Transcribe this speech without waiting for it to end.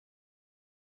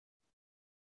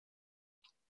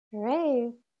All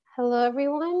right. Hello,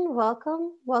 everyone.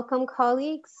 Welcome. Welcome,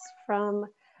 colleagues from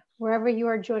wherever you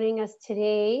are joining us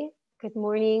today. Good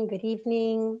morning, good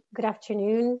evening, good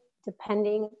afternoon,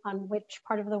 depending on which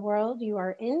part of the world you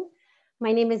are in.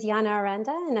 My name is Yana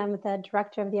Aranda, and I'm the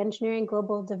Director of the Engineering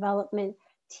Global Development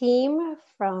Team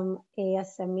from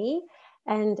ASME.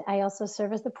 And I also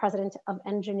serve as the President of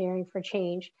Engineering for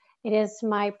Change. It is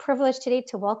my privilege today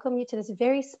to welcome you to this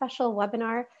very special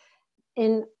webinar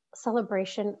in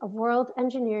celebration of World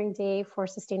Engineering Day for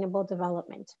Sustainable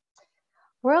Development.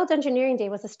 World Engineering Day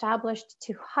was established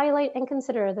to highlight and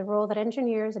consider the role that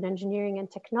engineers and engineering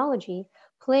and technology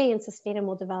play in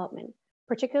sustainable development,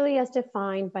 particularly as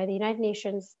defined by the United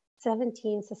Nations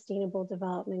 17 Sustainable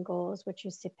Development Goals, which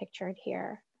you see pictured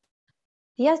here.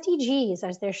 The SDGs,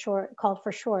 as they're called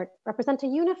for short, represent a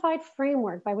unified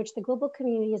framework by which the global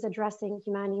community is addressing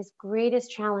humanity's greatest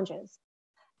challenges.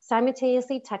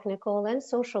 Simultaneously technical and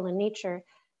social in nature,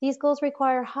 these goals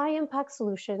require high-impact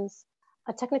solutions,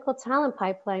 a technical talent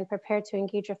pipeline prepared to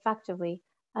engage effectively,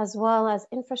 as well as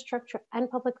infrastructure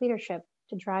and public leadership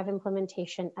to drive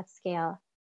implementation at scale.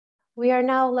 We are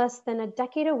now less than a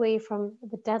decade away from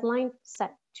the deadline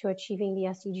set to achieving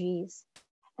the SDGs,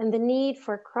 and the need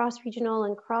for cross-regional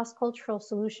and cross-cultural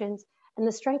solutions and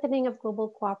the strengthening of global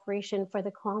cooperation for the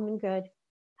common good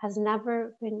has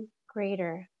never been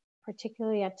greater,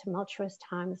 particularly at tumultuous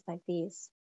times like these.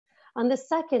 On the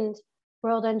second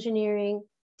World Engineering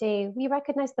Day, we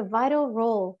recognize the vital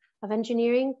role of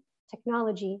engineering,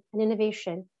 technology, and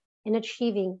innovation in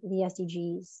achieving the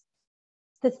SDGs.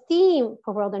 The theme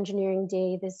for World Engineering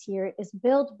Day this year is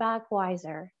Build Back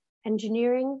Wiser,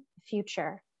 Engineering the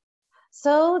Future.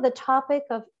 So the topic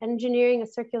of engineering a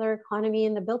circular economy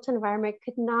in the built environment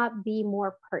could not be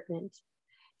more pertinent.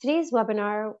 Today's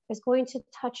webinar is going to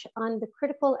touch on the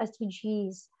critical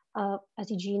SDGs of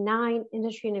SDG 9,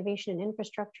 Industry, Innovation, and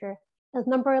Infrastructure, as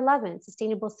number 11,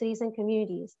 Sustainable Cities and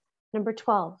Communities, number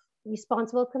 12,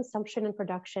 Responsible Consumption and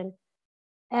Production,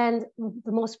 and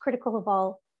the most critical of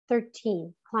all,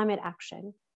 13, Climate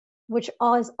Action, which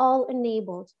is all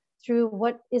enabled through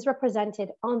what is represented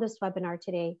on this webinar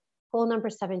today, goal number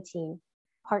 17,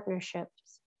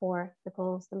 Partnerships for the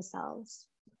goals themselves.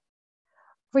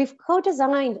 We've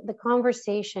co-designed the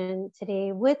conversation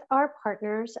today with our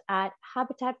partners at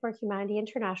Habitat for Humanity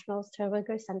International's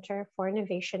Tobago Center for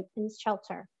Innovation in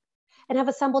Shelter, and have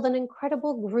assembled an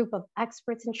incredible group of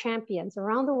experts and champions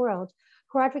around the world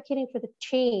who are advocating for the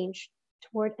change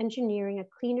toward engineering a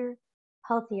cleaner,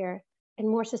 healthier, and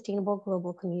more sustainable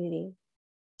global community.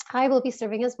 I will be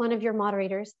serving as one of your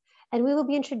moderators, and we will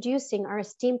be introducing our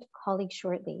esteemed colleagues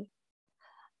shortly.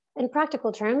 In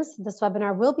practical terms, this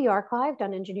webinar will be archived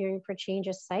on Engineering for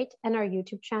Change's site and our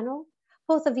YouTube channel.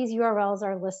 Both of these URLs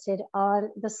are listed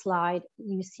on the slide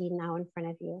you see now in front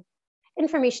of you.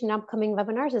 Information on upcoming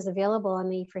webinars is available on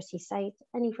the E4C site,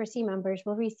 and E4C members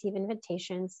will receive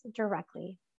invitations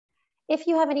directly. If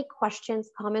you have any questions,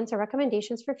 comments, or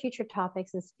recommendations for future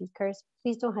topics and speakers,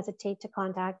 please don't hesitate to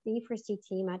contact the E4C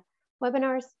team at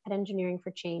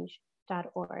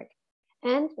webinars@engineeringforchange.org.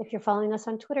 And if you're following us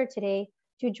on Twitter today,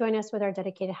 do join us with our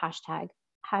dedicated hashtag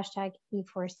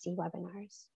E4C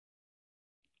webinars.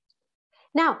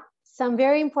 Now, some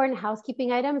very important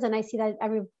housekeeping items, and I see that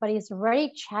everybody is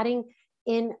already chatting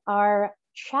in our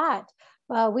chat.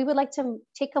 We would like to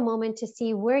take a moment to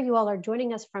see where you all are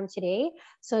joining us from today.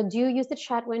 So do use the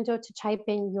chat window to type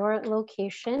in your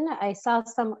location. I saw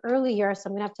some earlier,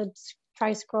 so I'm gonna have to try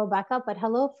to scroll back up, but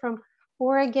hello from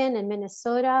Oregon and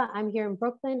Minnesota. I'm here in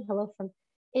Brooklyn. Hello from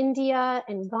India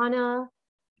and Ghana.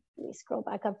 Let me scroll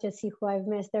back up to see who I've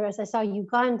missed. I saw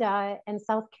Uganda and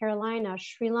South Carolina,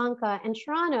 Sri Lanka and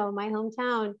Toronto, my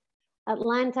hometown,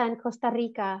 Atlanta and Costa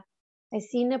Rica. I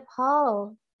see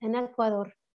Nepal and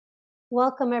Ecuador.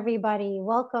 Welcome everybody.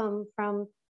 Welcome from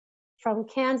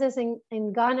Kansas and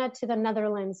Ghana to the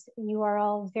Netherlands. You are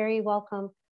all very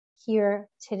welcome here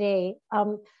today.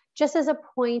 Just as a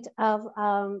point of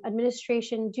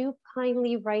administration, do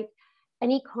kindly write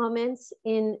any comments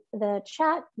in the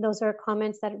chat. Those are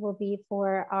comments that will be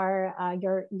for our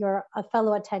your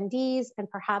fellow attendees and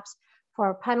perhaps for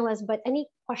our panelists, but any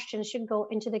questions should go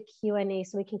into the Q&A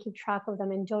so we can keep track of them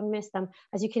and don't miss them.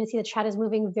 As you can see, the chat is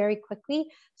moving very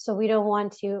quickly, so we don't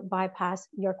want to bypass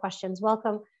your questions.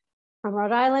 Welcome from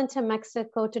Rhode Island to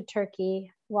Mexico to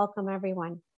Turkey. Welcome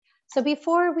everyone. So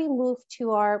before we move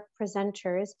to our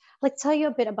presenters, I'd like to tell you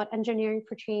a bit about Engineering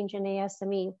for Change and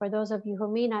ASME, for those of you who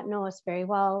may not know us very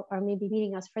well or may be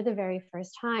meeting us for the very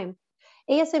first time.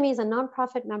 ASME is a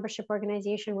nonprofit membership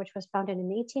organization which was founded in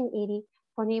 1880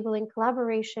 for enabling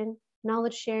collaboration,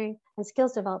 knowledge sharing, and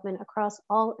skills development across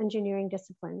all engineering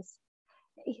disciplines.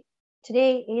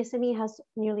 Today, ASME has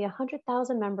nearly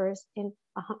 100,000 members in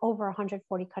over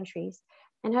 140 countries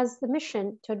and has the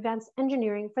mission to advance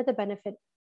engineering for the benefit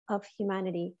of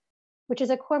humanity, which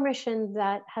is a core mission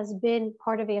that has been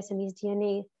part of ASME's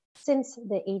DNA since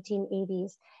the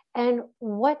 1880s, and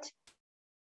what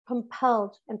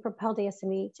compelled and propelled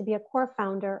ASME to be a core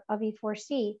founder of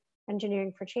E4C,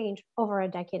 Engineering for Change, over a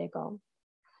decade ago.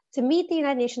 To meet the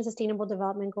United Nations Sustainable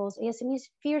Development Goals, ASME is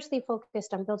fiercely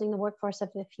focused on building the workforce of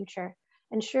the future,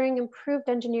 ensuring improved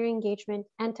engineering engagement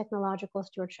and technological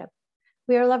stewardship.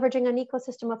 We are leveraging an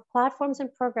ecosystem of platforms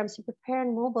and programs to prepare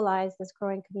and mobilize this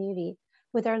growing community,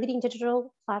 with our leading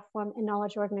digital platform and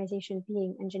knowledge organization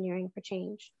being Engineering for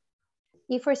Change.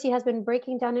 E4C has been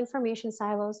breaking down information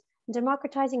silos and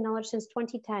democratizing knowledge since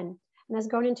 2010 and has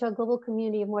grown into a global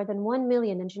community of more than 1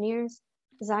 million engineers,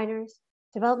 designers,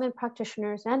 development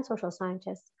practitioners, and social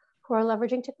scientists who are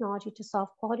leveraging technology to solve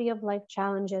quality of life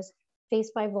challenges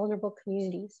faced by vulnerable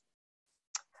communities.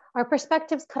 Our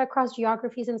perspectives cut across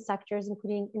geographies and sectors,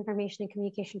 including information and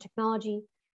communication technology,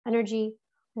 energy,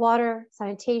 water,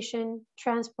 sanitation,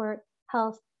 transport,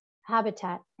 health,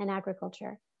 habitat, and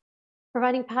agriculture,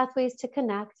 providing pathways to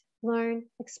connect, learn,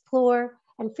 explore,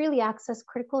 and freely access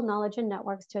critical knowledge and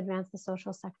networks to advance the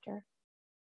social sector.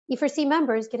 E4C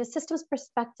members get a systems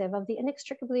perspective of the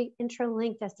inextricably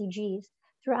interlinked SDGs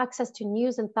through access to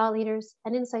news and thought leaders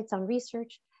and insights on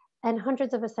research and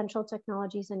hundreds of essential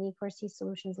technologies in E4C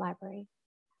Solutions Library.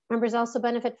 Members also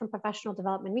benefit from professional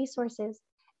development resources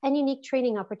and unique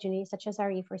training opportunities such as our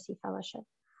E4C Fellowship.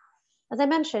 As I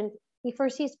mentioned,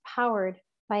 E4C is powered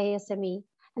by ASME,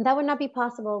 and that would not be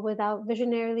possible without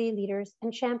visionary leaders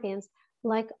and champions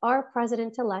like our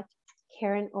President-elect,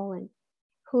 Karen Olin,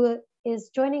 who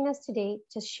is joining us today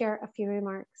to share a few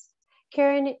remarks.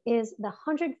 Karen is the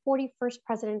 141st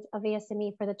president of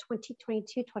ASME for the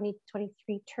 2022-2023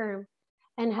 term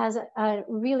and has a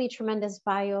really tremendous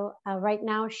bio. Right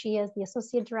now, she is the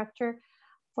associate director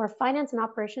for finance and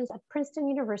operations at Princeton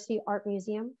University Art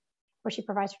Museum, where she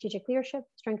provides strategic leadership,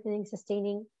 strengthening,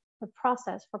 sustaining the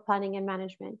process for planning and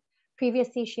management.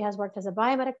 Previously, she has worked as a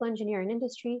biomedical engineer in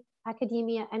industry,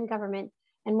 academia, and government,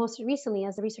 and most recently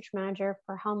as a research manager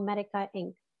for Helm Medica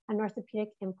Inc., an orthopedic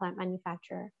implant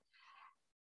manufacturer.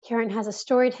 Karen has a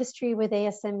storied history with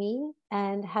ASME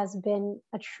and has been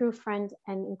a true friend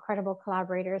and incredible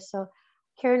collaborator. So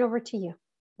Karen, over to you.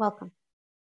 Welcome.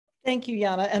 Thank you,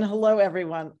 Yana, and hello,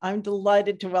 everyone. I'm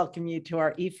delighted to welcome you to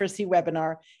our E4C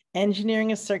webinar,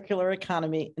 Engineering a Circular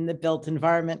Economy in the Built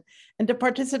Environment, and to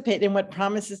participate in what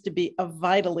promises to be a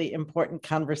vitally important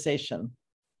conversation.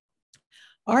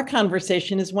 Our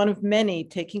conversation is one of many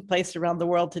taking place around the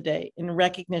world today in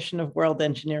recognition of World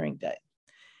Engineering Day.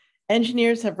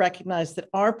 Engineers have recognized that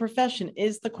our profession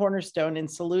is the cornerstone in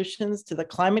solutions to the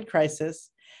climate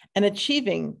crisis and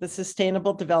achieving the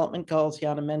Sustainable Development Goals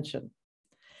Yana mentioned.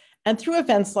 And through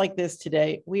events like this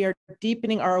today, we are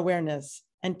deepening our awareness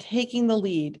and taking the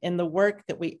lead in the work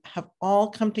that we have all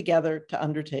come together to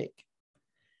undertake.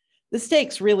 The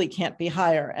stakes really can't be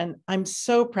higher, and I'm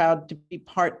so proud to be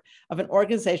part of an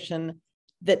organization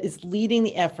that is leading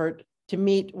the effort to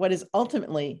meet what is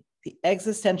ultimately the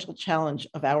existential challenge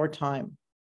of our time.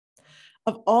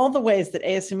 Of all the ways that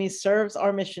ASME serves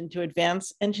our mission to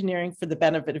advance engineering for the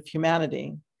benefit of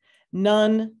humanity,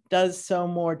 none does so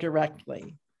more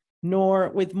directly, nor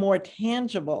with more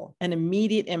tangible and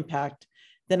immediate impact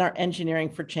than our Engineering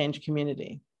for Change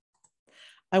community.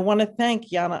 I want to thank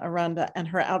Yana Aranda and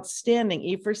her outstanding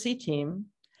E4C team,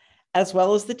 as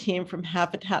well as the team from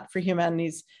Habitat for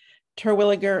Humanity's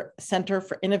Terwilliger Center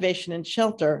for Innovation and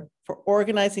Shelter for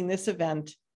organizing this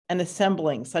event and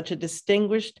assembling such a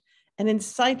distinguished and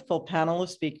insightful panel of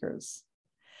speakers.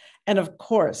 And of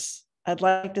course, I'd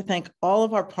like to thank all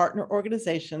of our partner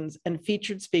organizations and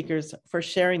featured speakers for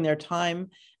sharing their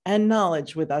time and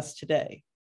knowledge with us today.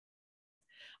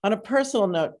 On a personal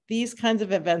note, these kinds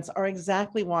of events are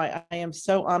exactly why I am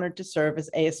so honored to serve as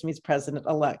ASME's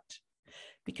president-elect,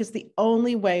 because the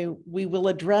only way we will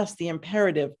address the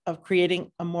imperative of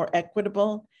creating a more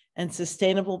equitable and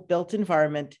sustainable built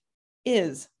environment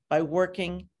is by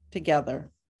working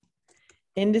together.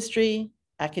 Industry,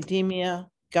 academia,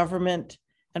 government,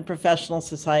 and professional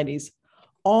societies,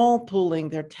 all pooling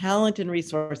their talent and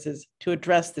resources to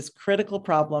address this critical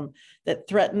problem that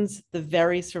threatens the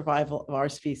very survival of our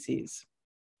species.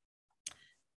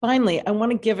 Finally, I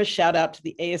want to give a shout out to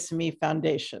the ASME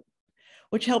Foundation,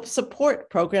 which helps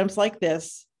support programs like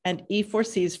this and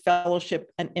E4C's fellowship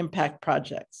and impact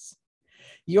projects.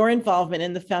 Your involvement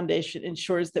in the foundation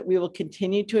ensures that we will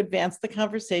continue to advance the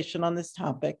conversation on this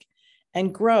topic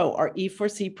and grow our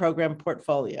E4C program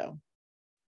portfolio.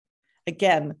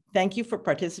 Again, thank you for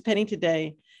participating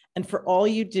today and for all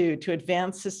you do to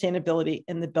advance sustainability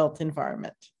in the built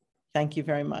environment. Thank you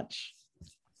very much.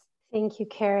 Thank you,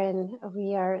 Karen.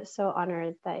 We are so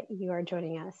honored that you are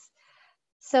joining us.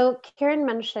 So Karen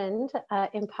mentioned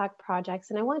impact projects,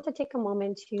 and I wanted to take a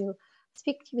moment to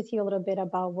speak with you a little bit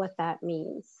about what that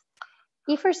means.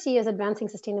 E4C is advancing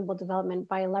sustainable development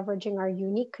by leveraging our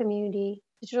unique community,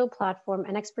 digital platform,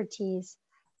 and expertise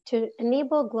to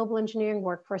enable global engineering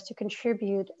workforce to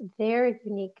contribute their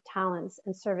unique talents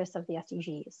in service of the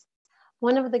SDGs.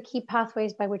 One of the key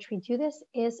pathways by which we do this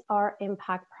is our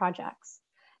impact projects.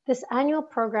 This annual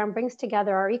program brings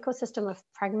together our ecosystem of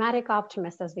pragmatic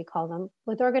optimists, as we call them,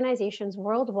 with organizations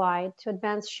worldwide to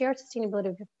advance shared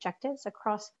sustainability objectives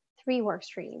across 3 work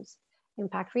streams: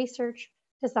 impact research,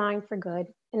 design for good,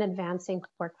 and advancing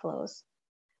workflows.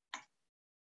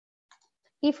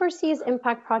 E4C's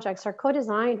impact projects are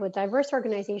co-designed with diverse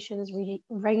organizations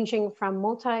ranging from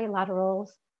multilaterals,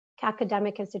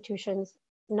 academic institutions,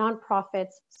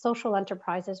 nonprofits, social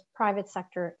enterprises, private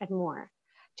sector, and more.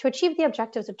 To achieve the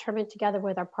objectives determined together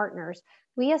with our partners,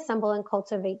 we assemble and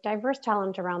cultivate diverse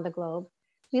talent around the globe.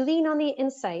 We lean on the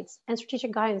insights and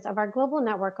strategic guidance of our global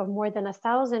network of more than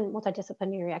 1,000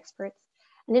 multidisciplinary experts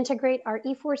and integrate our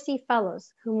E4C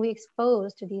fellows, whom we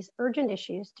expose to these urgent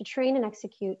issues to train and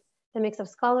execute the mix of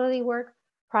scholarly work,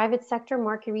 private sector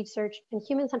market research, and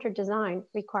human-centered design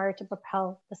required to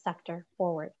propel the sector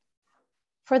forward.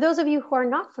 For those of you who are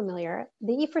not familiar,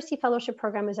 the E4C Fellowship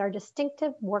Program is our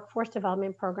distinctive workforce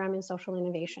development program in social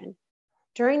innovation.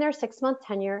 During their 6-month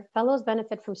tenure, fellows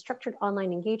benefit from structured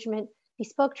online engagement,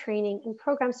 bespoke training, and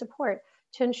program support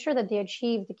to ensure that they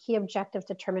achieve the key objectives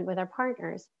determined with our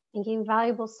partners and gain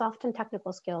valuable soft and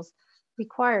technical skills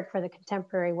required for the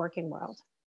contemporary working world.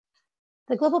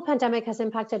 The global pandemic has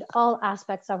impacted all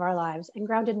aspects of our lives and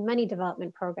grounded many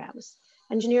development programs.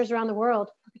 Engineers around the world,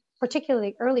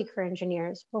 particularly early career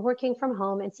engineers, were working from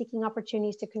home and seeking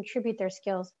opportunities to contribute their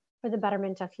skills for the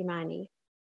betterment of humanity.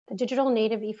 The Digital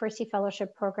Native E4C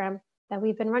Fellowship Program that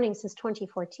we've been running since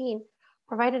 2014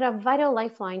 provided a vital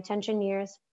lifeline to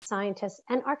engineers, scientists,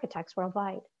 and architects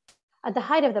worldwide. At the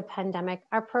height of the pandemic,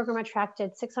 our program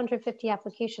attracted 650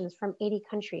 applications from 80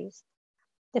 countries.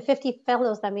 The 50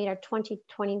 fellows that made our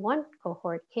 2021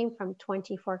 cohort came from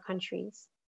 24 countries,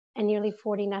 and nearly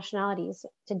 40 nationalities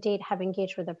to date have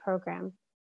engaged with the program.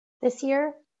 This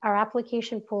year, our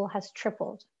application pool has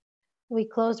tripled. We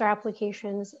closed our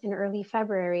applications in early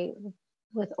February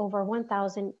with over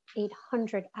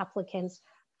 1,800 applicants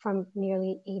from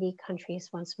nearly 80 countries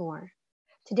once more.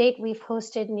 To date, we've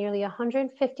hosted nearly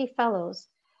 150 fellows,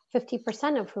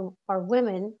 50% of whom are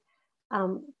women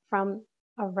from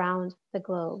around the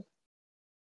globe.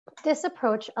 This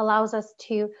approach allows us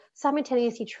to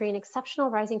simultaneously train exceptional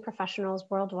rising professionals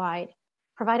worldwide,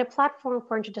 provide a platform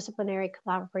for interdisciplinary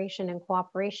collaboration and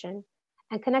cooperation,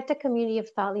 and connect a community of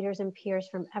thought leaders and peers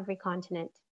from every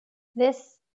continent.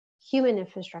 This human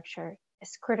infrastructure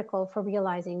is critical for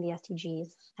realizing the SDGs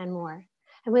and more.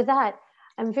 And with that,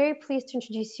 I'm very pleased to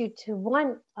introduce you to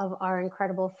one of our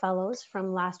incredible fellows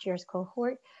from last year's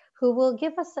cohort, who will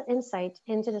give us an insight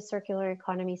into the circular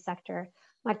economy sector.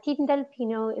 Martín del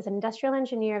Pino is an industrial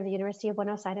engineer of the University of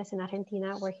Buenos Aires in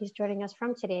Argentina, where he's joining us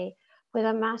from today with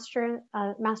a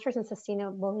master's in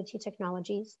sustainability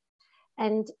technologies.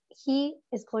 And he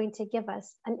is going to give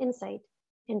us an insight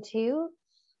into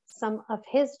some of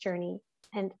his journey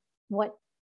and what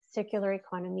circular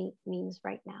economy means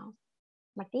right now.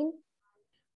 Martín?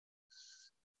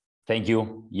 Thank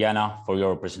you, Jana, for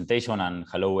your presentation, and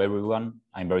hello, everyone.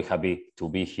 I'm very happy to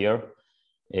be here.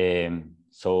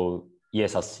 So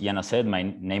yes, as Jana said, my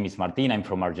name is Martín. I'm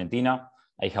from Argentina.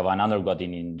 I have an undergrad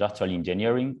in industrial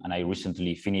engineering, and I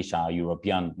recently finished a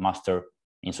European Master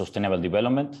in Sustainable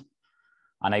Development.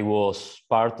 And I was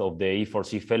part of the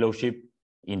E4C Fellowship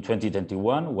in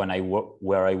 2021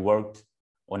 where I worked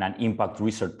on an impact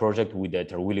research project with the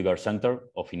Terwilliger Center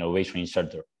of Innovation in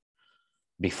Shelter.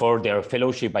 Before their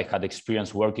fellowship, I had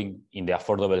experience working in the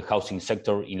affordable housing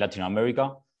sector in Latin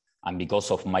America. And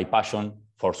because of my passion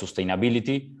for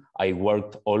sustainability, I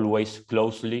worked always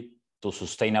closely to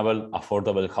sustainable,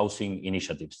 affordable housing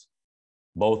initiatives,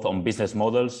 both on business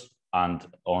models and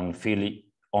on field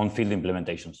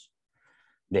implementations.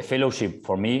 The fellowship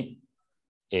for me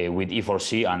with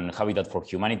E4C and Habitat for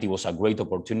Humanity was a great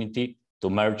opportunity to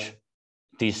merge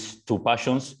these two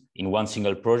passions in one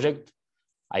single project.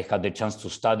 I had the chance to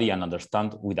study and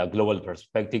understand with a global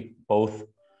perspective both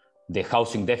the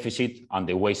housing deficit and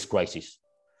the waste crisis.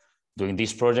 During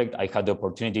this project, I had the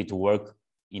opportunity to work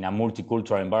in a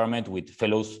multicultural environment with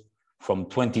fellows from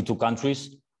 22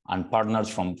 countries and partners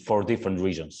from 4 different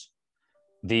regions.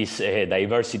 This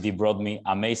diversity brought me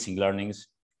amazing learnings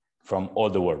from all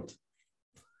the world.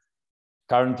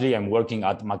 Currently, I'm working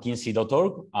at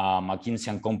McKinsey.org, a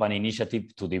McKinsey & Company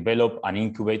initiative to develop and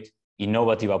incubate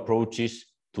innovative approaches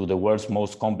to the world's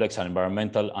most complex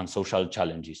environmental and social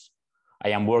challenges. I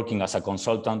am working as a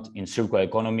consultant in circular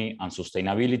economy and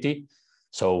sustainability.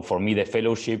 So for me, the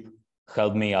fellowship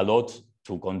helped me a lot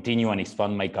to continue and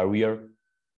expand my career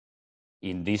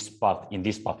in this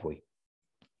pathway.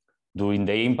 During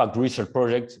the impact research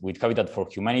project with Habitat for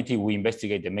Humanity, we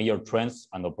investigate the major trends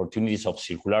and opportunities of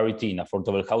circularity in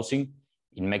affordable housing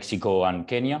in Mexico and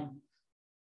Kenya.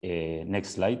 Next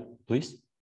slide, please.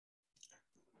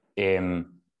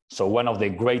 So one of the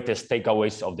greatest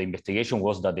takeaways of the investigation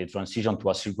was that the transition to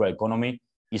a circular economy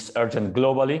is urgent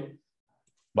globally,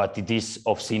 but it is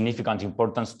of significant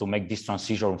importance to make this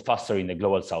transition faster in the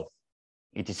global south.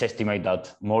 It is estimated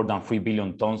that more than 3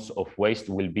 billion tons of waste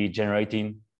will be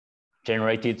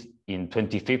generated in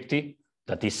 2050,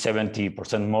 that is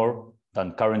 70% more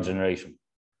than current generation.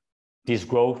 This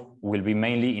growth will be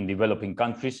mainly in developing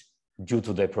countries due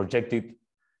to the projected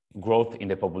growth in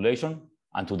the population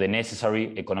and to the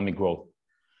necessary economic growth.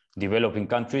 Developing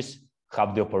countries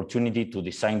have the opportunity to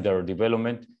design their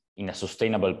development in a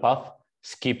sustainable path,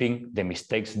 skipping the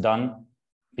mistakes done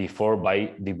before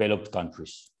by developed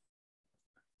countries.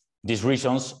 These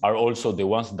regions are also the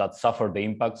ones that suffer the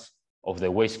impacts of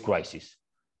the waste crisis,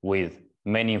 with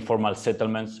many informal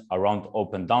settlements around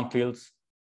open dumpfields,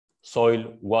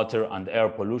 soil, water, and air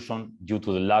pollution due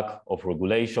to the lack of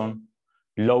regulation,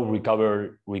 low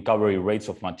recovery rates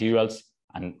of materials,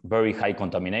 and very high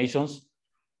contaminations,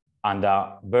 and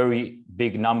a very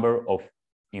big number of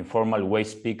informal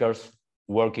waste pickers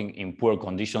working in poor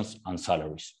conditions and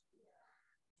salaries.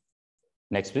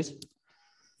 Next, please.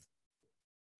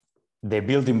 The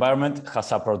built environment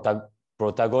has a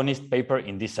protagonist paper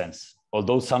in this sense.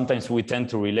 Although sometimes we tend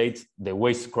to relate the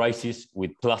waste crisis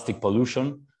with plastic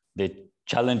pollution, the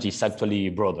challenge is actually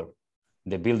broader.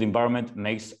 The built environment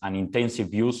makes an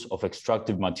intensive use of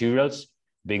extractive materials,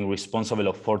 being responsible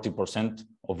of 40%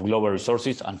 of global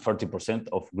resources and 30%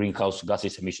 of greenhouse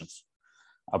gases emissions,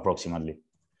 approximately.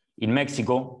 In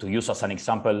Mexico, to use as an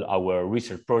example our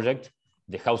research project,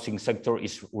 the housing sector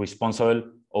is responsible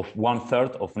of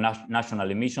 1/3 of national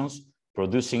emissions,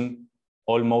 producing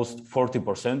almost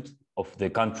 40% of the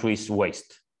country's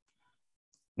waste.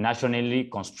 Nationally,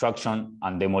 construction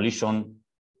and demolition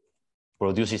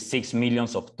produces 6 million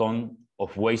tons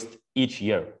of waste each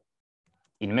year.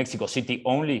 In Mexico City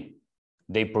only,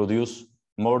 they produce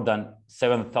more than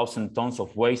 7,000 tons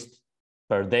of waste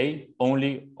per day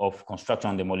only of construction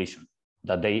and demolition,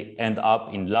 that they end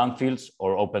up in landfills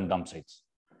or open dump sites.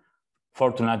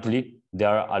 Fortunately, there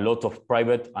are a lot of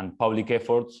private and public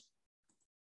efforts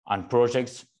and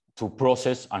projects to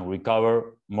process and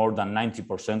recover more than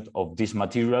 90% of these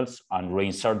materials and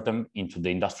reinsert them into the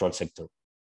industrial sector.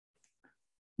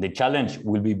 The challenge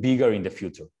will be bigger in the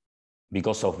future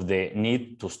because of the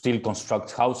need to still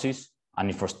construct houses and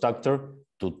infrastructure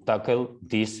to tackle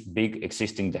this big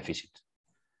existing deficit.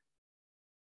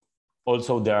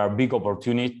 Also, there are big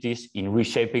opportunities in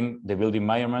reshaping the built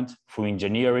environment through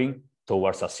engineering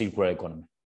towards a circular economy.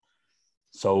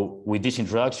 So with this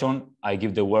introduction, I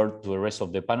give the word to the rest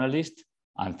of the panelists,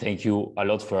 and thank you a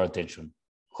lot for your attention.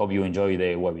 Hope you enjoy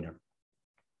the webinar.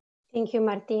 Thank you,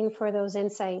 Martin, for those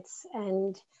insights.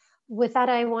 And with that,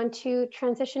 I want to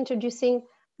transition to introducing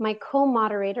my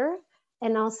co-moderator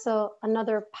and also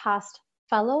another past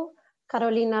fellow,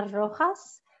 Carolina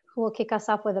Rojas, who will kick us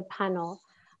off with a panel.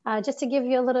 Just to give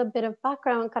you a little bit of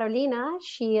background, Carolina,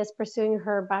 she is pursuing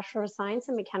her Bachelor of Science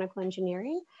in Mechanical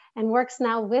Engineering and works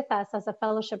now with us as a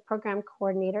fellowship program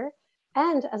coordinator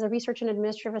and as a research and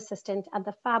administrative assistant at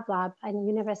the Fab Lab at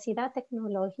Universidad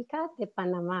Tecnológica de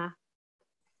Panamá.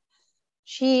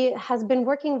 She has been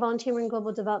working volunteering in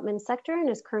global development sector and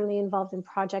is currently involved in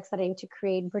projects that aim to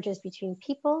create bridges between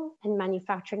people and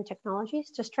manufacturing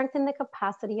technologies to strengthen the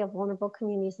capacity of vulnerable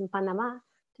communities in Panama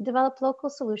to develop local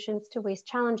solutions to waste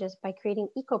challenges by creating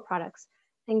eco-products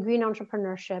and green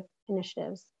entrepreneurship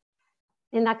initiatives.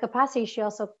 In that capacity, she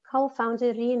also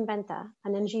co-founded Reinventa,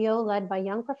 an NGO led by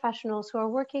young professionals who are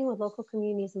working with local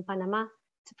communities in Panama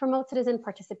to promote citizen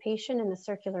participation in the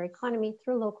circular economy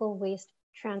through local waste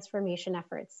transformation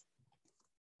efforts.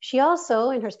 She also,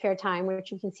 in her spare time,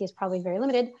 which you can see is probably very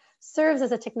limited, serves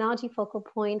as a technology focal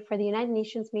point for the United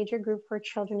Nations Major Group for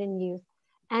Children and Youth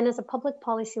and as a public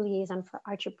policy liaison for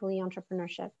IEEE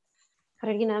entrepreneurship.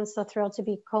 Carolina, I'm so thrilled to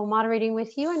be co-moderating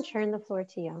with you and sharing the floor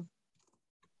to you.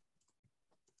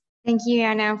 Thank you,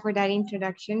 Anna, for that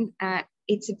introduction.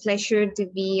 It's a pleasure to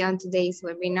be on today's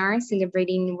webinar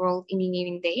celebrating World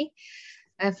Engineering Day.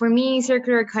 For me,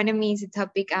 circular economy is a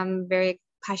topic I'm very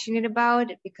passionate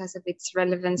about because of its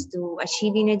relevance to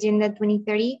achieving Agenda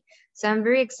 2030. So I'm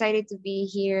very excited to be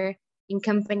here in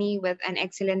company with an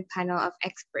excellent panel of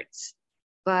experts.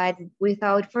 But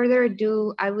without further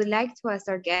ado, I would like to ask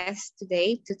our guests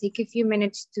today to take a few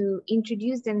minutes to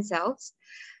introduce themselves.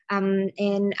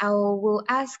 And I will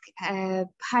ask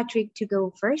Patrick to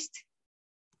go first.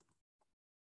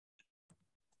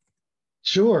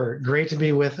 Sure. Great to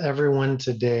be with everyone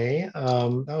today.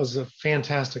 That was a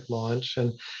fantastic launch.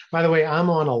 And by the way, I'm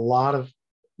on a lot of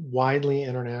widely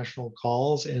international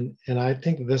calls, and I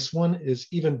think this one is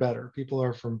even better. People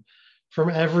are from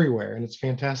everywhere, and it's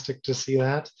fantastic to see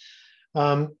that.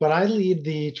 But I lead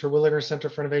the Terwilliger Center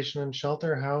for Innovation and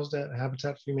Shelter, housed at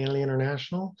Habitat for Humanity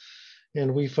International,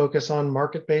 and we focus on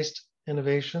market-based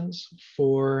innovations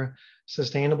for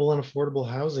sustainable and affordable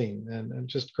housing. And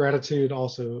just gratitude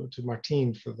also to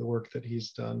Martin for the work that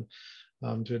he's done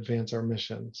to advance our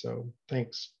mission. So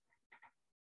thanks.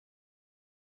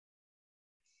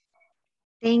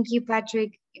 Thank you,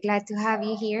 Patrick. Glad to have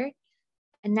you here.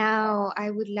 And now I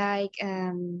would like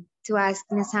to ask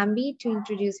Nasambi to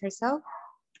introduce herself.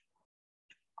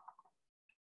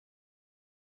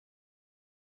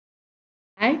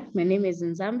 Hi, my name is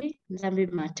Nzambi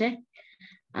Mate.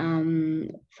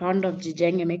 Founder of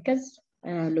Jijenge Makers,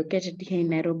 located here in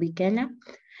Nairobi, Kenya.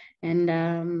 And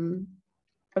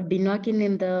I've been working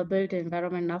in the built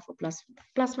environment now for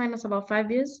plus minus about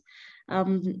 5 years,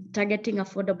 targeting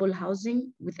affordable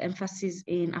housing with emphasis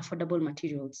in affordable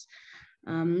materials.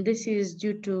 This is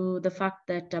due to the fact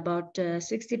that about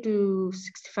 60 to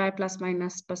 65 plus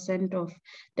minus % of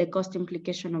the cost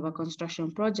implication of a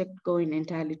construction project going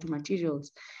entirely to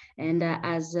materials. And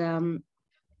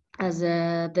as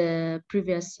the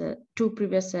two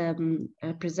previous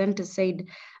presenters said,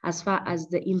 as far as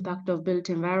the impact of built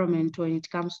environment when it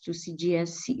comes to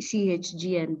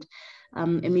CHG and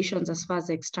emissions as far as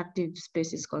the extractive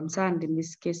space is concerned, in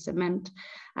this case cement,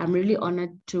 I'm really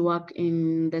honored to work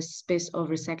in the space of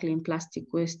recycling plastic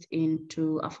waste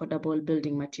into affordable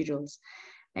building materials.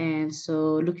 And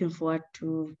so looking forward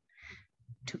to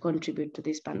contribute to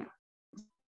this panel.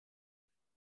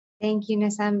 Thank you,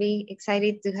 Nasambi.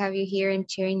 Excited to have you here and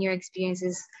sharing your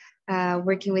experiences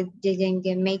working with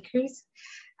Jijenge Makers.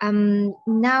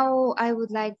 Now I would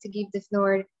like to give the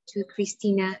floor to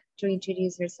Christina to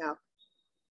introduce herself.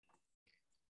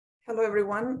 Hello,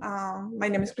 everyone. My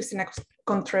name is Cristina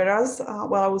Contreras.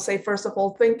 Well, I will say, first of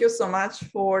all, thank you so much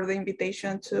for the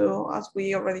invitation to, as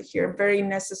we already hear, very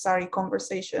necessary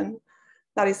conversation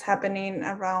that is happening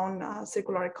around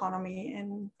circular economy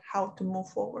and how to move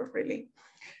forward, really.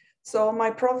 So my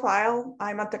profile,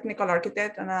 I'm a technical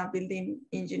architect and a building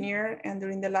engineer. And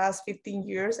during the last 15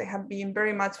 years, I have been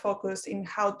very much focused in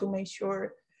how to make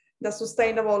sure the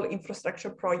sustainable infrastructure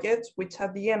projects, which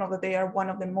at the end of the day are one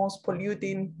of the most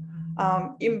polluting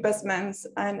investments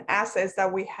and assets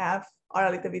that we have, are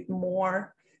a little bit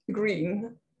more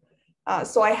green.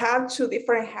 So I have two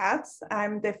different hats.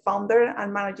 I'm the founder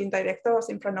and managing director of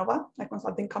Infranova, a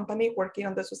consulting company working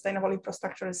on the sustainable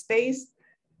infrastructure space,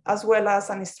 as well as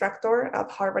an instructor at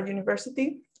Harvard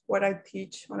University, where I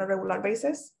teach on a regular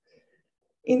basis.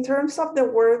 In terms of the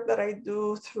work that I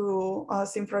do through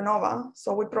Infranova,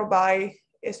 so we provide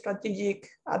a strategic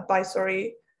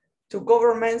advisory to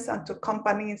governments and to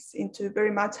companies into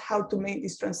very much how to make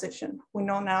this transition. We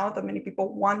know now that many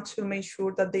people want to make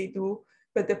sure that they do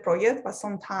better project, but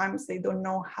sometimes they don't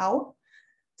know how.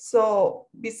 So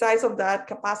besides of that,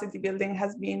 capacity building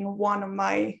has been one of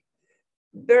my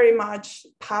very much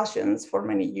passions for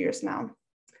many years now.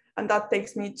 And that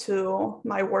takes me to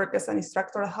my work as an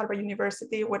instructor at Harvard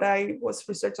University, where I was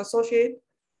research associate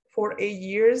for 8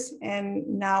 years. And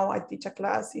now I teach a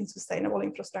class in sustainable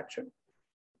infrastructure.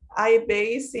 I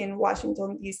base in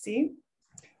Washington, DC,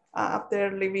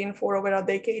 after living for over a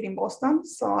decade in Boston.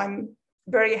 So I'm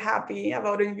very happy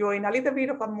about enjoying a little bit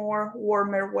of a more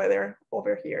warmer weather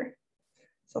over here.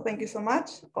 So thank you so much.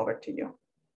 Over to you.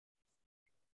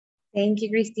 Thank you,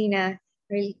 Christina.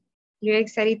 We're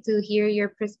excited to hear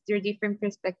your different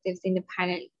perspectives in the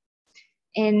panel.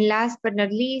 And last but not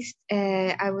least,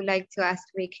 I would like to ask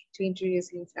Rick to introduce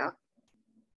himself.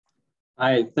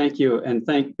 Hi, thank you. And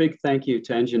big thank you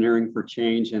to Engineering for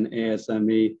Change and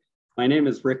ASME. My name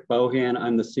is Rick Bohan.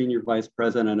 I'm the Senior Vice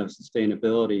President of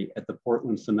Sustainability at the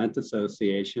Portland Cement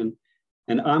Association.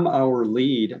 And I'm our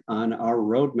lead on our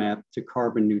roadmap to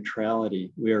carbon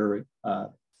neutrality. We're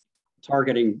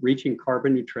targeting reaching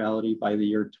carbon neutrality by the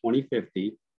year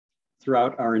 2050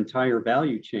 throughout our entire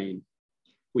value chain.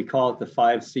 We call it the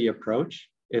 5C approach.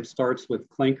 It starts with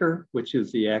clinker, which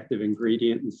is the active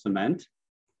ingredient in cement.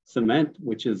 cement,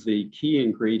 which is the key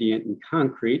ingredient in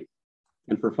concrete.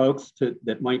 And for folks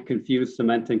that might confuse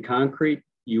cement and concrete,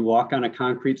 you walk on a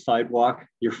concrete sidewalk,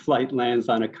 your flight lands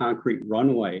on a concrete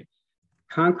runway.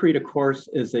 Concrete, of course,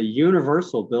 is a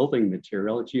universal building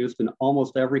material. It's used in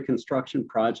almost every construction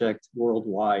project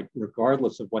worldwide,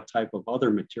 regardless of what type of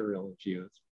other material is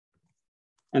used.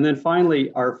 And then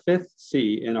finally, our fifth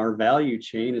C in our value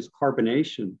chain is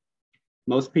carbonation.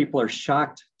 Most people are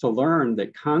shocked to learn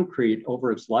that concrete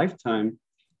over its lifetime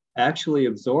actually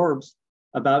absorbs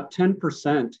about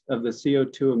 10% of the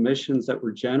CO2 emissions that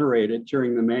were generated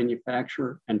during the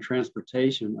manufacture and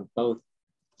transportation of both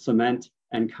cement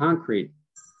and concrete.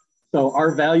 So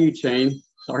our value chain,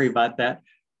 sorry about that,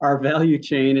 our value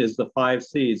chain is the 5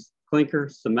 C's: clinker,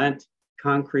 cement,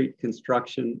 concrete,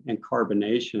 construction, and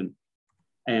carbonation.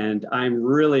 And I'm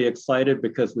really excited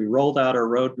because we rolled out our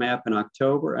roadmap in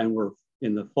October and we're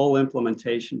in the full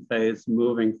implementation phase,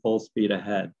 moving full speed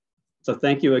ahead. So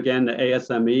thank you again to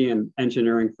ASME and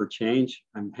Engineering for Change.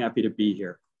 I'm happy to be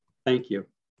here. Thank you.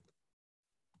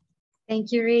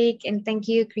 Thank you, Rick, and thank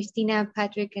you, Christina,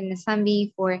 Patrick, and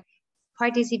Nasambi for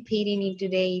participating in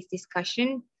today's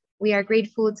discussion. We are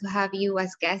grateful to have you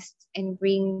as guests and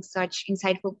bring such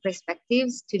insightful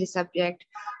perspectives to the subject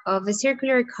of a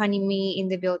circular economy in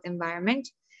the built environment.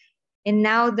 And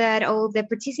now that all the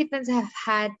participants have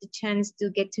had the chance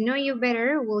to get to know you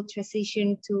better, we'll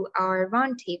transition to our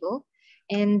roundtable.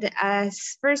 And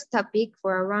as first topic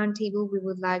for our roundtable, we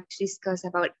would like to discuss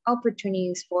about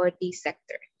opportunities for this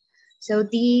sector. So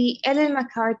the Ellen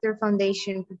MacArthur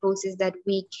Foundation proposes that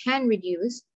we can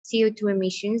reduce CO2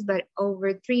 emissions by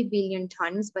over 3 billion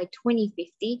tons by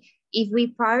 2050 if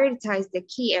we prioritize the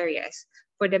key areas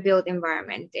for the built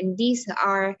environment. And these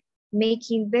are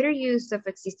making better use of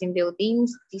existing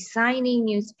buildings, designing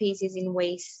new spaces in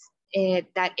ways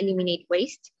that eliminate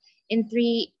waste, and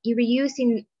 3,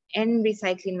 reusing and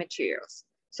recycling materials.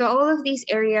 So all of these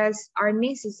areas are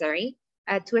necessary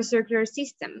to a circular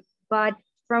system, but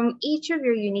from each of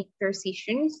your unique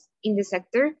positions in the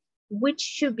sector, which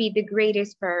should be the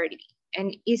greatest priority?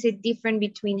 And is it different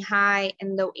between high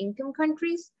and low income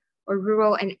countries or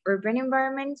rural and urban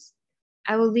environments?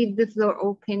 I will leave the floor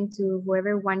open to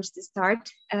whoever wants to start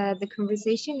the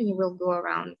conversation, and we'll go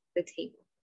around the table.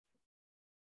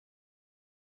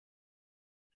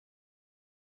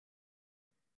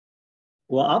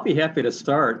 Well, I'll be happy to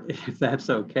start if that's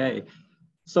okay.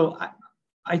 So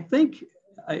I think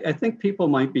people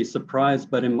might be surprised,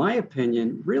 but in my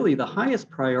opinion, really the highest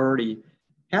priority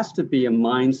has to be a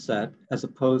mindset as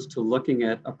opposed to looking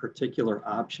at a particular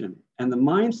option. And the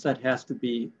mindset has to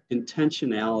be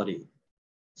intentionality.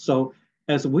 So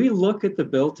as we look at the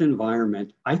built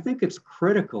environment, I think it's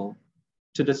critical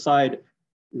to decide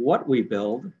what we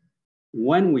build,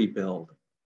 when we build,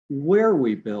 where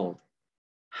we build,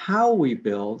 how we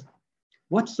build,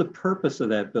 what's the purpose of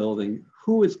that building,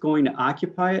 who is going to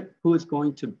occupy it, who is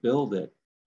going to build it.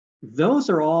 Those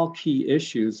are all key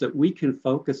issues that we can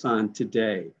focus on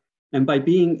today. And by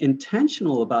being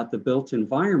intentional about the built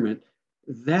environment,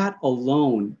 that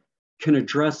alone can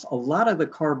address a lot of the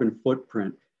carbon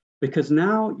footprint, because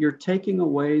now you're taking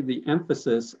away the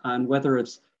emphasis on whether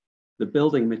it's the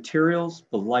building materials,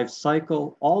 the life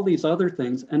cycle, all these other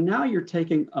things, and now you're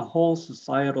taking a whole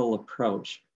societal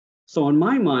approach. So in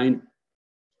my mind,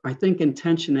 I think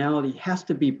intentionality has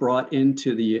to be brought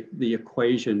into the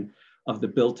equation of the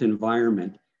built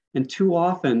environment. And too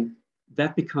often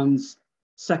that becomes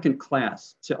second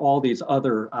class to all these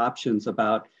other options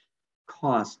about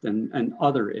cost and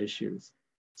other issues.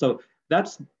 So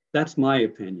that's my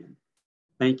opinion.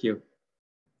 Thank you.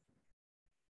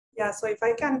 Yeah, so if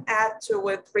I can add to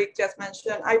what Rick just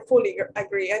mentioned, I fully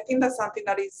agree. I think that's something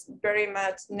that is very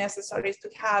much necessary, is to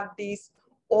have this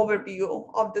overview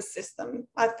of the system.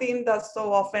 I think that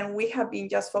so often we have been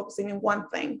just focusing on one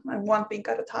thing and one thing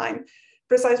at a time,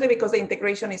 precisely because the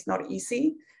integration is not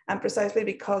easy, and precisely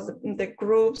because the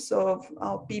groups of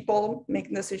people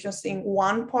making decisions in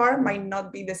one part might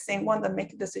not be the same one that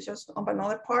make decisions on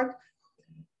another part.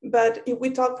 But if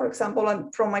we talk, for example,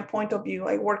 and from my point of view,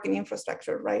 I work in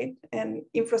infrastructure, right? And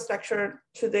infrastructure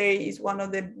today is one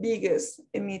of the biggest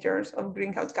emitters of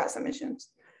greenhouse gas emissions.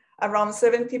 Around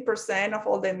 70% of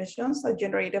all the emissions are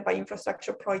generated by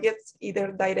infrastructure projects,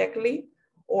 either directly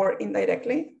or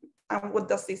indirectly. And what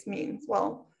does this mean?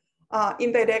 Well,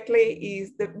 indirectly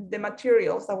is the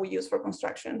materials that we use for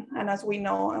construction. And as we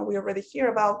know, and we already hear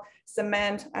about,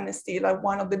 cement and steel are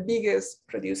one of the biggest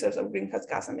producers of greenhouse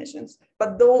gas emissions.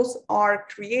 But those are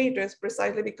created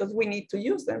precisely because we need to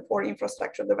use them for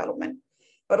infrastructure development.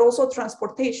 But also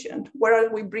transportation, where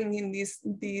are we bringing these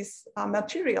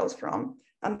materials from?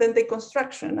 and then the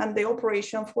construction and the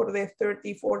operation for the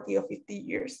 30, 40, or 50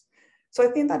 years. So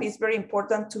I think that is very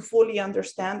important to fully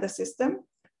understand the system,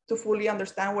 to fully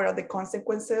understand what are the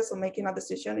consequences of making a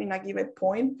decision in a given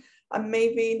point, and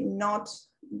maybe not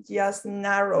just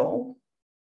narrow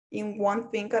in one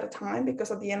thing at a time,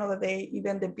 because at the end of the day,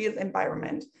 even the built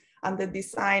environment and the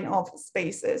design of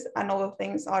spaces and other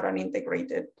things are an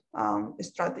integrated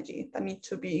strategy that need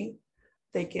to be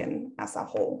taken as a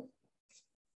whole.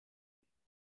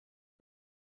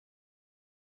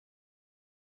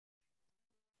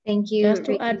 Thank you, Just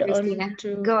to Rick and add Christina. on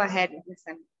to, Go ahead,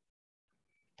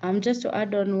 Sam. just to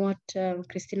add on what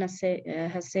Christina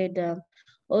has said,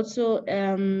 also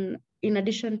in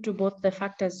addition to both the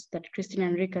factors that Christina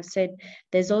and Rick have said,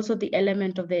 there's also the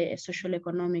element of the social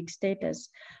economic status,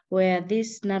 where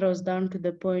this narrows down to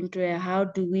the point where how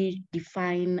do we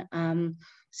define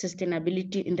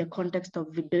sustainability in the context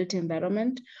of the built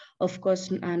environment, of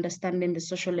course, understanding the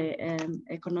social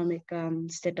economic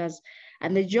status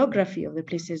and the geography of the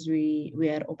places we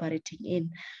are operating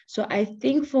in. So I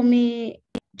think for me,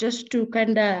 just to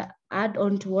kind of add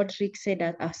on to what Rick said,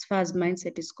 as far as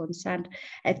mindset is concerned,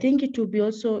 I think it will be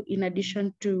also, in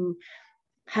addition to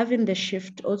having the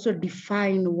shift, also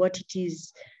define what it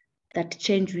is that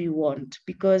change we want.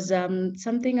 Because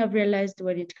something I've realized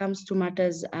when it comes to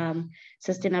matters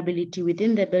sustainability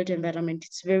within the built environment,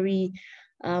 it's very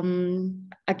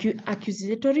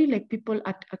accusatory, like people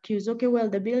accuse, okay, well,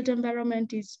 the built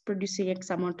environment is producing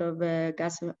X amount of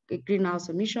greenhouse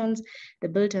emissions, the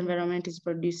built environment is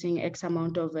producing X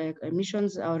amount of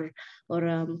emissions or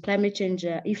climate change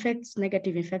effects,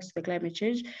 negative effects of the climate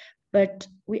change. But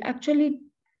we actually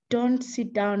don't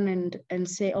sit down and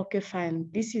say, okay, fine,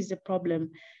 this is the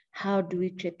problem. How do we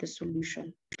create the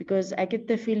solution? Because I get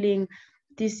the feeling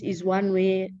this is one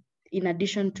way, in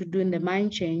addition to doing the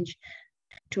mind change,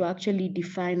 to actually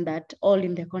define that all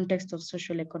in the context of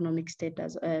social economic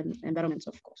status environments,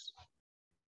 of course.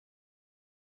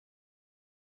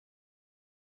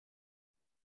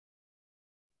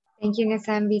 Thank you,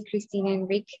 Nasambi, Christina, and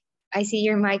Rick. I see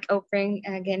your mic open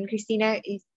again. Christina,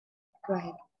 go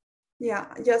ahead. Yeah,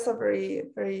 just a very,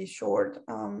 very short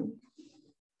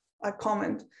a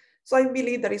comment. So I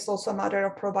believe that it's also a matter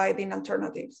of providing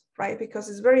alternatives, right? Because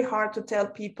it's very hard to tell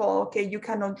people, okay, you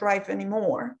cannot drive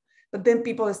anymore, but then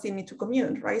people still need to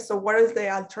commute, right? So what is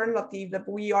the alternative that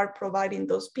we are providing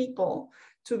those people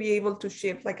to be able to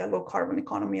shift like a low carbon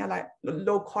economy, a like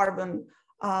low carbon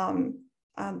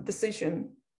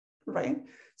decision, right?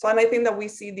 So, and I think that we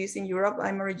see this in Europe.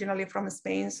 I'm originally from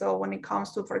Spain. So when it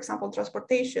comes to, for example,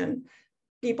 transportation,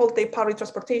 people take public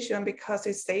transportation because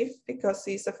it's safe, because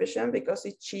it's efficient, because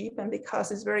it's cheap, and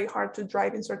because it's very hard to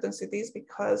drive in certain cities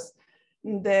because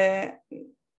there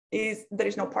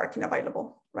is no parking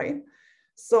available, right?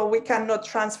 So we cannot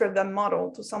transfer that model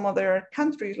to some other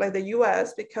countries like the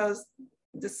US because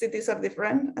the cities are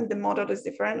different and the model is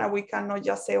different, and we cannot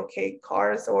just say, okay,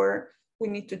 cars, or we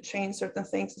need to change certain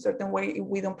things a certain way if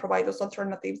we don't provide those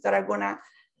alternatives that are gonna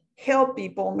help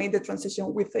people make the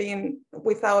transition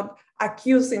without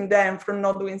accusing them from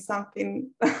not doing something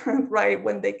right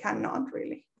when they cannot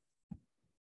really.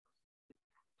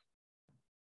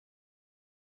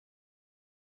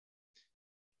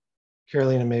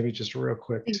 Carolina, maybe just real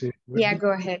quick too. Yeah,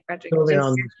 go ahead, Patrick. Totally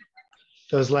on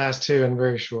those last two and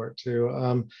very short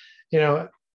too. You know,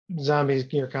 Zombie,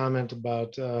 your comment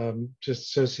about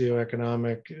just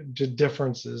socioeconomic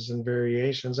differences and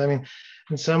variations. I mean,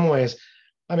 in some ways,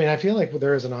 I mean, I feel like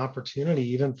there is an opportunity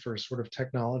even for sort of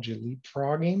technology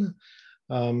leapfrogging.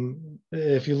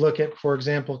 If you look at, for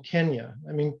example, Kenya,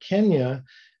 I mean, Kenya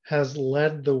has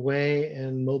led the way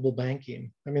in mobile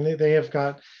banking. I mean, they have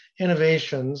got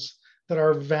innovations that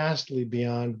are vastly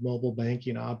beyond mobile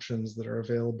banking options that are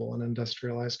available in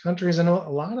industrialized countries. And a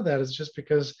lot of that is just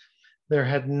because there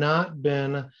had not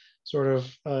been sort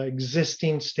of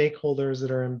existing stakeholders that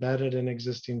are embedded in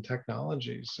existing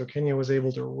technologies. So Kenya was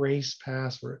able to race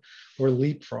past or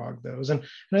leapfrog those. And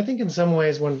I think in some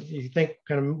ways, when you think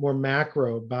kind of more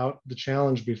macro about the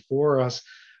challenge before us,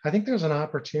 I think there's an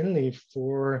opportunity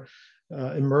for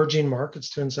emerging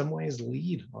markets to in some ways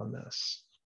lead on this.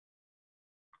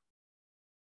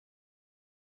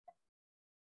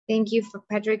 Thank you for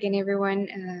Patrick and everyone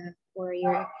for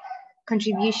your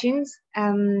contributions.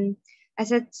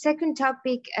 As a second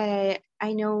topic, I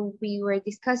know we were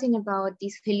discussing about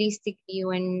this holistic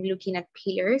view and looking at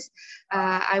pillars.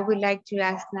 I would like to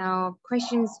ask now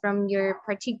questions from your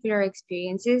particular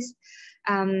experiences.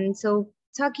 So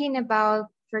talking about,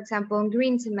 for example,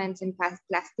 green cements and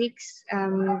plastics,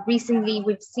 recently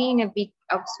we've seen a big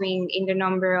upswing in the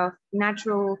number of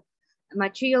natural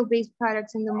material-based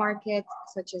products in the market,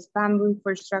 such as bamboo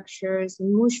for structures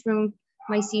and mushroom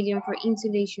mycelium for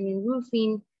insulation and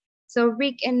roofing. So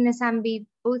Rick and Nasambi,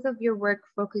 both of your work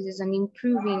focuses on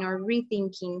improving or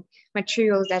rethinking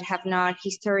materials that have not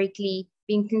historically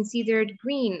been considered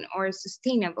green or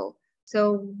sustainable.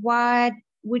 So what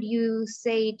would you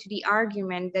say to the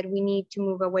argument that we need to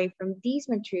move away from these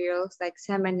materials like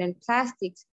cement and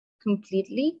plastics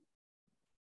completely?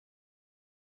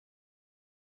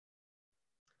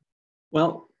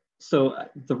 Well, so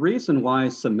the reason why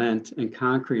cement and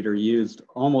concrete are used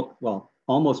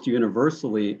almost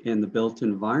universally in the built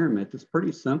environment is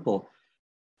pretty simple.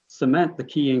 Cement, the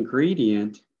key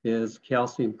ingredient is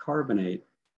calcium carbonate.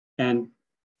 And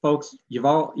folks, you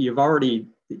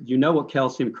know what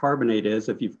calcium carbonate is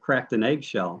if you've cracked an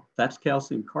eggshell. That's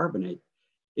calcium carbonate.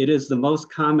 It is the most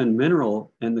common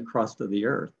mineral in the crust of the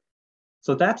earth.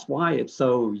 So that's why it's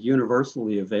so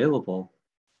universally available.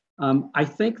 I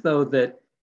think, though, that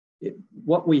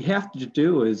what we have to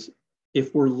do is,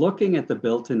 if we're looking at the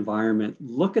built environment,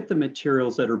 look at the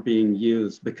materials that are being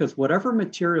used, because whatever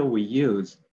material we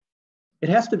use, it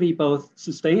has to be both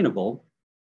sustainable,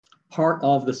 part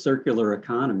of the circular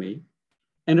economy,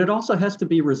 and it also has to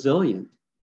be resilient.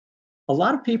 A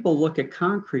lot of people look at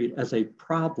concrete as a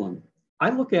problem. I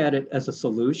look at it as a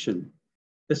solution,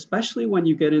 especially when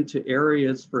you get into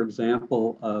areas, for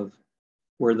example, of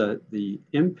where the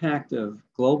impact of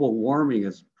global warming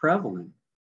is prevalent,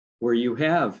 where you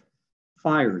have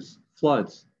fires,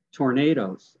 floods,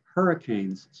 tornadoes,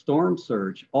 hurricanes, storm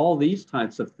surge, all these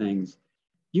types of things.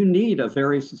 You need a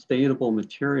very sustainable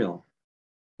material.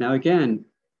 Now, again,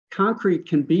 concrete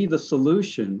can be the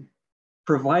solution,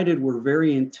 provided we're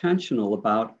very intentional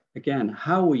about, again,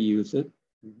 how we use it,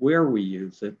 where we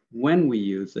use it, when we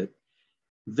use it.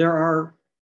 There are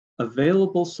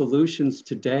available solutions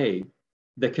today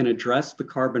that can address the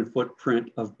carbon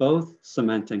footprint of both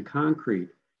cement and concrete.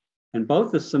 And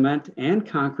both the cement and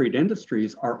concrete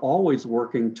industries are always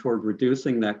working toward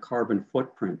reducing that carbon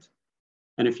footprint.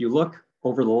 And if you look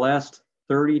over the last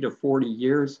 30 to 40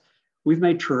 years, we've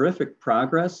made terrific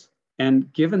progress.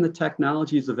 And given the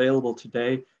technologies available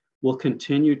today, we'll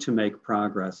continue to make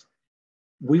progress.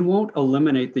 We won't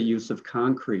eliminate the use of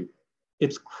concrete.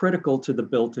 It's critical to the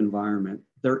built environment.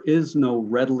 There is no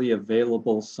readily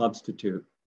available substitute,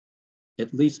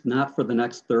 at least not for the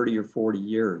next 30 or 40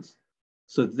 years.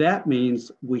 So that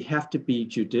means we have to be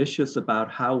judicious about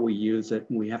how we use it,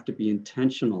 and we have to be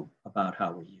intentional about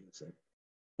how we use it.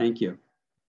 Thank you.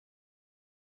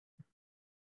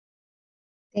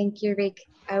 Thank you, Rick.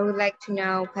 I would like to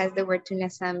now pass the word to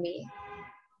Nasambi.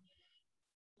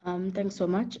 Thanks so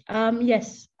much.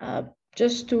 Yes,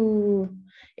 just to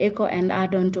echo and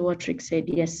add on to what Rick said,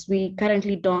 yes, we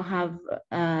currently don't have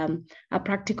a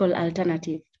practical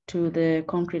alternative to the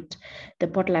concrete, the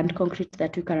Portland concrete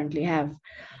that we currently have,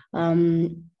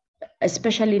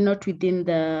 especially not within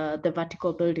the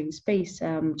vertical building space,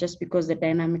 just because the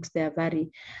dynamics there vary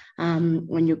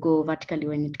when you go vertically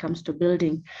when it comes to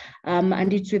building.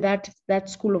 And it's with that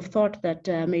school of thought that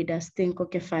made us think,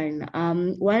 okay, fine,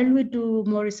 while we do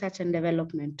more research and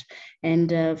development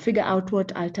and figure out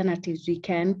what alternatives we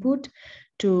can put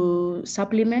to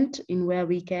supplement in where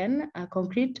we can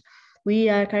concrete, we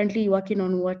are currently working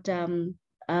on what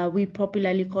we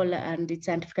popularly call, and it's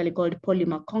scientifically called,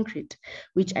 polymer concrete,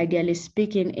 which ideally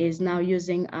speaking is now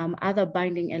using other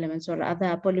binding elements or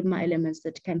other polymer elements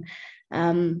that can,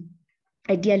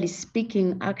 ideally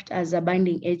speaking, act as a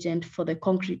binding agent for the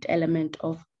concrete element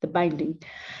of the binding.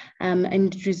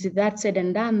 And it is that said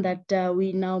and done that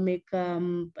we now make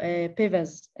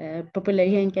pavers. Popular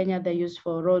here in Kenya, they're used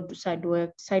for road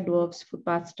sidewalks,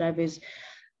 footpaths, driveways,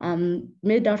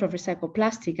 made out of recycled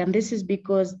plastic. And this is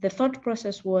because the thought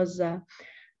process was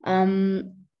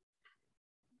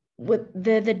with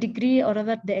the degree, or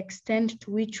rather the extent to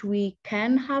which we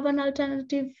can have an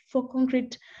alternative for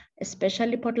concrete,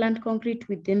 especially Portland concrete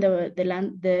within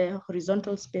the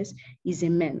horizontal space, is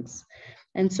immense.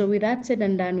 And so with that said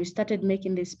and done, we started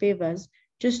making these pavers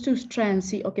just to try and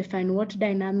see, okay, fine, what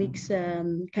dynamics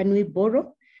can we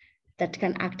borrow that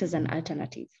can act as an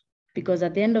alternative? Because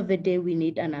at the end of the day, we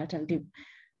need an alternative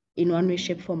in one way,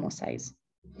 shape, form, or size.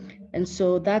 And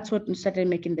so that's what we started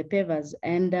making the pavers.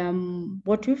 And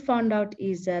what we found out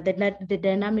is that the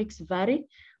dynamics vary,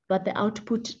 but the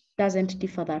output doesn't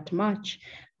differ that much.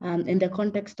 In the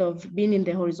context of being in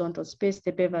the horizontal space,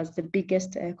 the pavers, the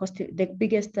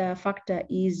biggest factor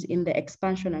is in the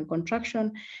expansion and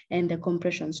contraction and the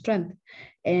compression strength.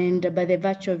 And by the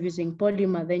virtue of using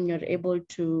polymer, then you're able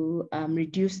to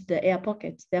reduce the air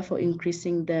pockets, therefore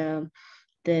increasing the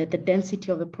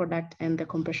density of the product and the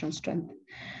compression strength.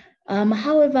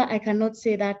 However, I cannot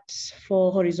say that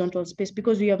for horizontal space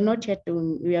because we have not yet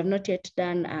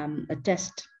done a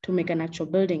test to make an actual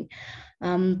building.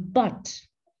 But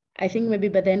I think maybe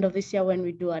by the end of this year, when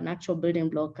we do an actual building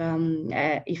block,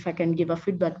 if I can give a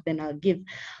feedback, then I'll give.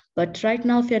 But right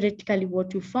now, theoretically,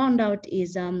 what we found out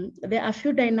is there are a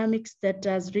few dynamics that,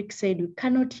 as Rick said, we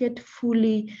cannot yet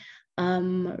fully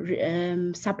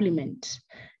supplement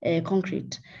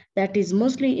concrete. That is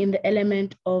mostly in the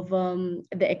element of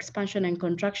the expansion and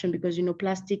contraction, because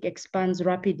plastic expands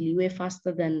rapidly, way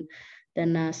faster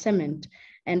than cement.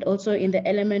 And also in the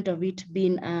element of it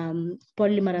being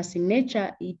polymerous in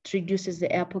nature, it reduces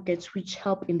the air pockets which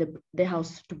help in the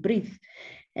house to breathe.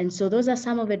 And so those are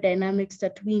some of the dynamics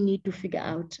that we need to figure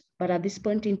out. But at this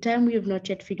point in time, we have not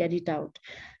yet figured it out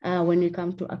when we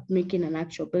come to making an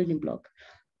actual building block.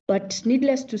 But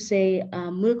needless to say,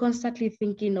 we're constantly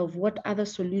thinking of what other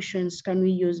solutions can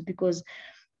we use, because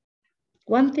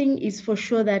one thing is for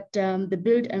sure that the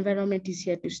built environment is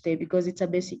here to stay because it's a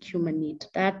basic human need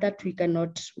that we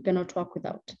cannot work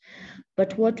without.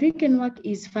 But what we can work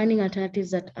is finding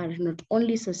alternatives that are not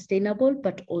only sustainable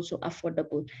but also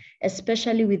affordable,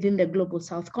 especially within the global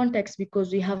South context,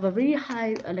 because we have a very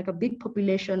high, like a big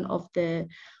population of the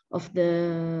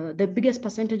biggest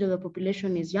percentage of the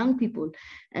population is young people,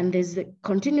 and there's a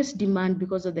continuous demand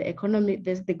because of the economy.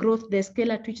 There's the growth, the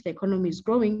scale at which the economy is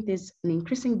growing. There's an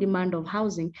increasing demand of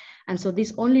housing, and so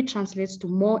this only translates to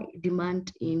more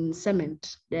demand in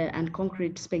cement and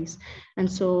concrete space. And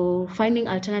so finding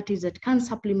alternatives that can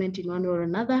supplement in one way or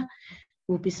another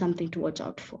will be something to watch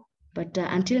out for. But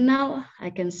until now, I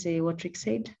can say what Rick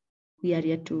said, we are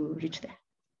yet to reach there.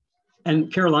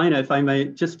 And Carolina, if I may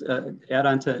just add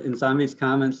on to Nzambi's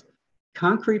comments,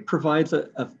 concrete provides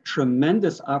a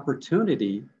tremendous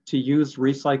opportunity to use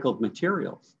recycled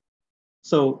materials.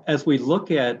 So as we look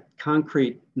at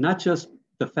concrete, not just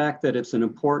the fact that it's an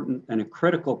important and a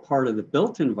critical part of the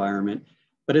built environment,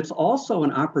 but it's also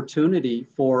an opportunity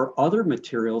for other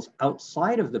materials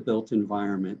outside of the built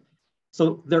environment.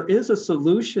 So there is a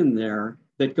solution there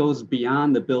that goes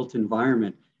beyond the built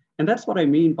environment. And that's what I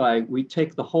mean by we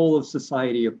take the whole of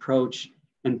society approach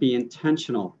and be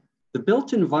intentional. The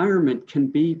built environment can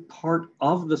be part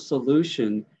of the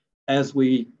solution as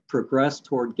we progress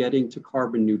toward getting to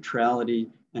carbon neutrality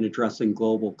and addressing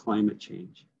global climate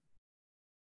change.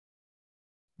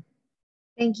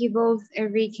 Thank you both,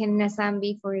 Rick and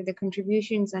Nzambi, for the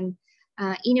contributions and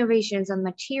innovations on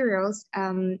materials.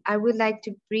 I would like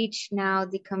to bridge now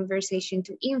the conversation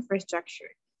to infrastructure.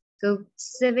 So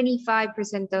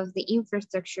 75% of the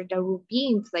infrastructure that will be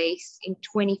in place in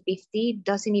 2050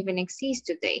 doesn't even exist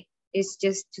today. It's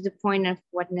just to the point of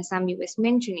what Nzambi was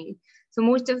mentioning. So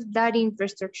most of that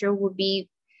infrastructure will be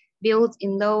built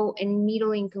in low and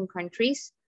middle income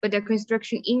countries, but the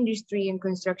construction industry and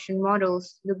construction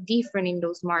models look different in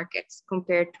those markets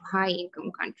compared to high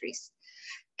income countries.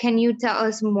 Can you tell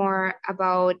us more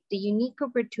about the unique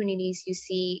opportunities you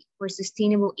see for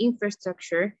sustainable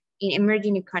infrastructure in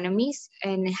emerging economies,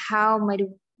 and how might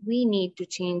we need to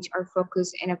change our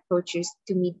focus and approaches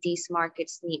to meet these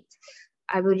markets' needs?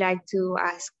 I would like to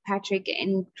ask Patrick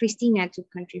and Christina to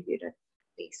contribute to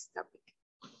this topic.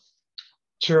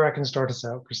 Sure, I can start us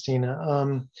out, Christina.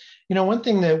 One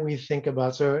thing that we think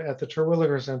about, so at the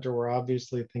Terwilliger Center, we're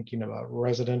obviously thinking about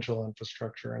residential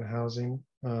infrastructure and housing.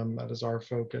 That is our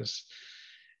focus.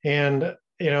 And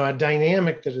a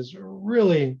dynamic that is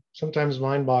really sometimes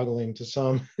mind-boggling to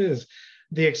some is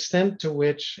the extent to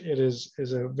which it is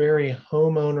a very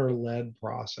homeowner-led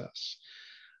process.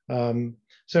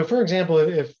 So for example,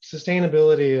 if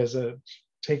sustainability is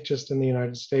take just in the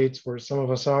United States where some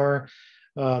of us are,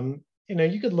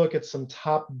 you could look at some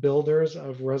top builders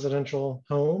of residential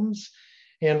homes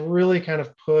and really kind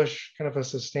of push kind of a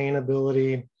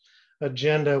sustainability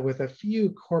agenda with a few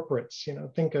corporates,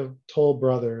 think of Toll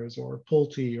Brothers or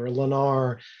Pulte or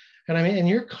Lennar. And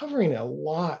you're covering a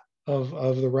lot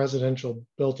of the residential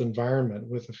built environment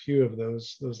with a few of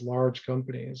those large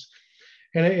companies.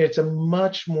 And it's a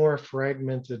much more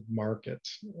fragmented market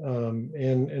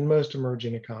in most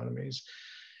emerging economies.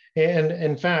 And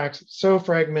in fact, so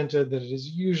fragmented that it is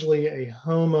usually a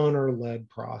homeowner-led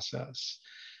process.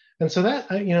 And so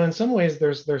that, in some ways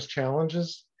there's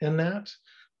challenges in that.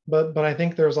 But I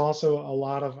think there's also a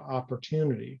lot of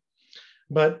opportunity.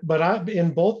 But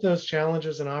in both those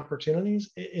challenges and opportunities,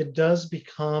 it does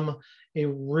become a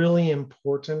really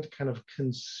important kind of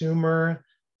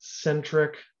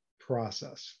consumer-centric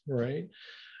process, right?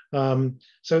 So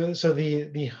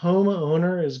the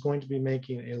homeowner is going to be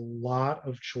making a lot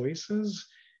of choices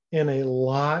in a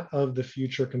lot of the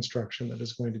future construction that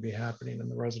is going to be happening in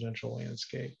the residential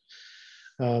landscape.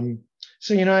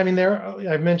 So, you know, I mean,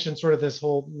 I've mentioned sort of this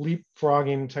whole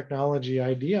leapfrogging technology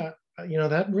idea, you know,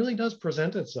 that really does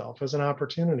present itself as an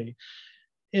opportunity.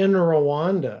 In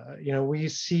Rwanda, you know, we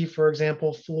see, for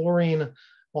example, fluorine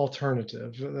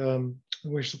alternative.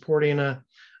 We're supporting an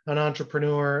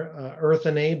entrepreneur, Earth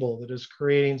Enable, that is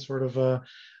creating sort of a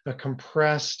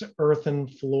compressed earthen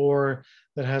floor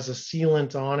that has a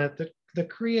sealant on it that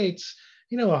creates,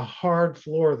 you know, a hard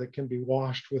floor that can be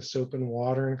washed with soap and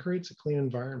water and creates a clean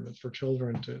environment for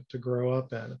children to grow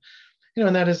up in. You know,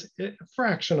 and that is a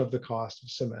fraction of the cost of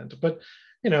cement. But,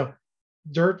 you know,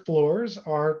 dirt floors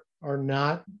are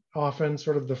not often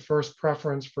sort of the first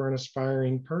preference for an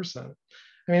aspiring person.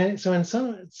 I mean, so in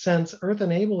some sense, Earth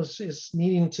Enable is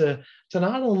needing to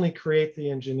not only create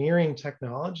the engineering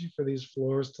technology for these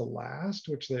floors to last,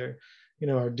 which they're, you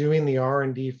know, are doing the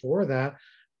R&D for that,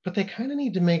 but they kind of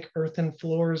need to make earthen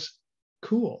floors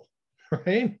cool,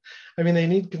 right? I mean, they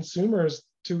need consumers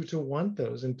to want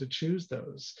those and to choose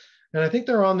those. And I think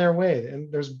they're on their way.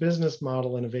 And there's business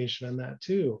model innovation in that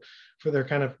too, for they're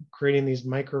kind of creating these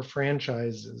micro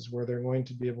franchises where they're going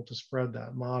to be able to spread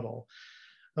that model.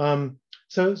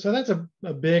 So that's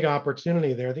a big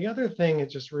opportunity there. The other thing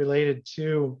is just related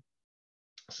to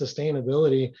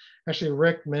sustainability. Actually,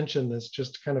 Rick mentioned this,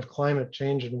 just kind of climate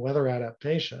change and weather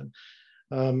adaptation.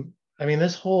 I mean,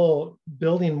 this whole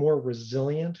building more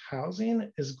resilient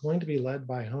housing is going to be led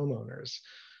by homeowners.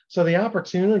 So the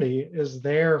opportunity is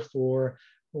there for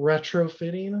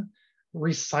retrofitting,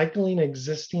 recycling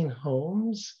existing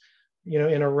homes, you know,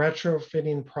 in a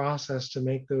retrofitting process to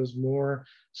make those more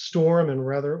storm and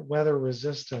weather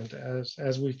resistant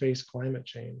as we face climate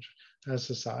change as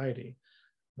society.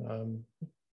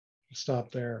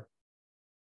 Stop there.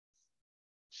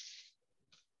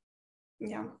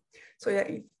 Yeah. So yeah,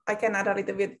 if I can add a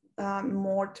little bit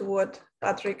more to what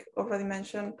Patrick already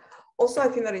mentioned. Also, I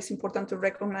think that it's important to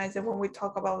recognize that when we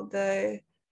talk about the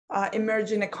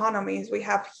emerging economies, we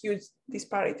have huge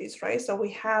disparities, right? So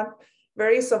we have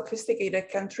very sophisticated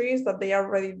countries that they are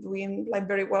already doing like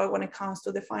very well when it comes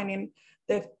to defining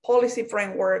the policy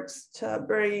frameworks, to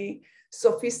very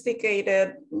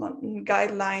sophisticated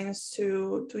guidelines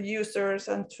to users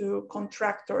and to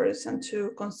contractors and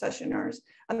to concessionaires.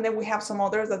 And then we have some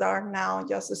others that are now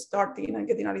just starting and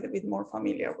getting a little bit more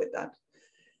familiar with that.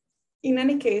 In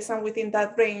any case, and within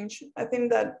that range, I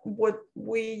think that what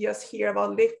we just hear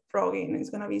about leapfrogging is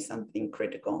going to be something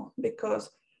critical, because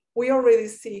we already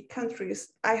see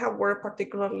countries. I have worked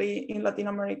particularly in Latin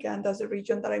America, and that's the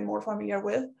region that I'm more familiar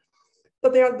with,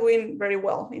 but they are doing very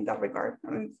well in that regard.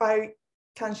 I mean, if I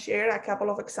can share a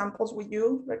couple of examples with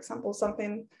you, for example,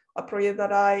 a project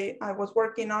that I was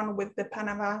working on with the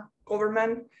Panama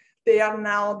government, they are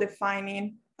now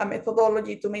defining a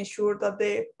methodology to make sure that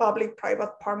the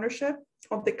public-private partnership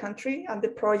of the country and the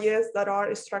projects that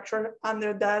are structured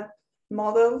under that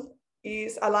model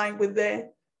is aligned with the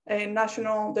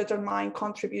national determined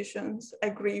contributions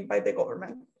agreed by the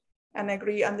government and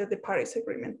agreed under the Paris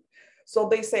Agreement. So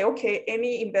they say, okay,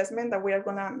 any investment that we are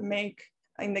gonna make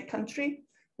in the country,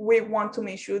 we want to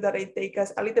make sure that it takes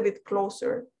us a little bit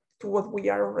closer to what we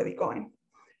are already going.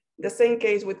 The same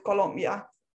case with Colombia.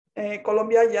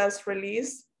 Colombia just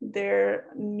released their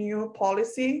new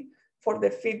policy for the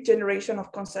 5th generation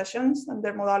of concessions and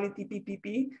their modality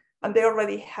PPP, and they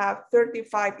already have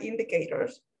 35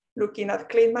 indicators looking at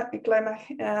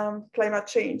climate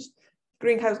change,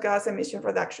 greenhouse gas emission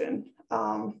reduction,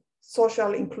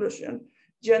 social inclusion,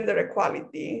 gender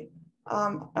equality,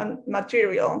 and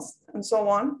materials, and so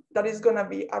on. That is going to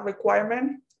be a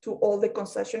requirement to all the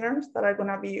concessionaires that are going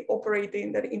to be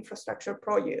operating their infrastructure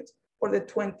projects for the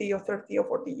 20 or 30 or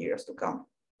 40 years to come.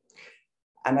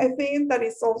 And I think that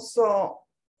it's also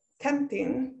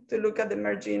tempting to look at the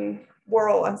emerging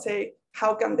world and say,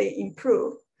 how can they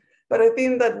improve? But I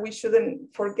think that we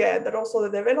shouldn't forget that also the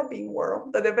developed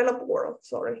world,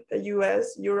 the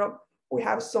US, Europe, we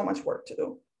have so much work to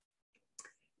do.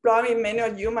 Probably many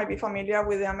of you might be familiar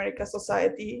with the American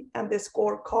Society and the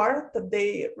scorecard that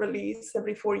they release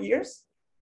every 4 years.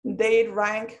 They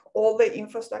rank all the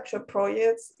infrastructure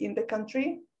projects in the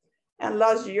country. And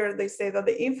last year, they say that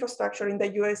the infrastructure in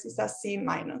the US is a C-.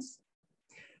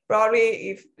 Probably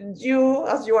if you,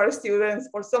 as you are students,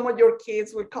 or some of your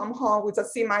kids will come home with a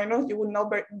C-, you will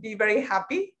not be very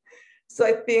happy. So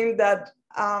I think that,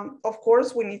 of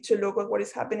course, we need to look at what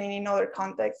is happening in other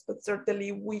contexts, but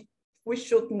certainly we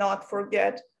should not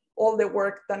forget all the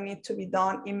work that needs to be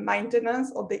done in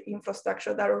maintenance of the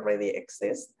infrastructure that already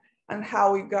exists, and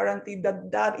how we guarantee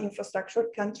that that infrastructure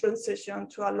can transition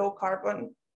to a low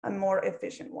carbon and more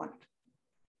efficient one.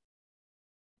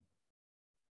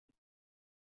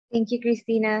 Thank you,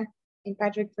 Christina. and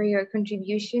Patrick for your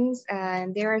contributions.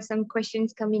 There are some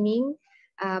questions coming in,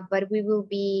 but we will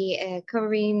be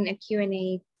covering a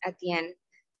Q&A at the end.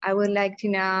 I would like to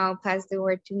now pass the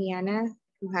word to Yana,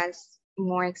 who has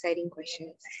more exciting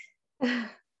questions.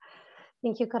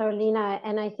 Thank you, Carolina.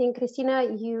 And I think, Cristina,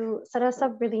 you set us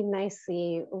up really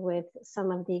nicely with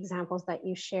some of the examples that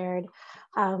you shared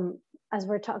as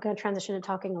we're going to transition to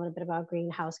talking a little bit about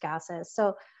greenhouse gases.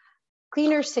 So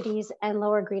cleaner cities and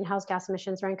lower greenhouse gas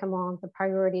emissions rank among the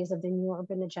priorities of the new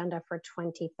urban agenda for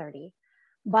 2030.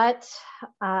 But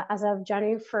as of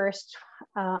January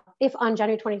 1st, if on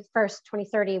January 21st,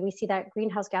 2030, we see that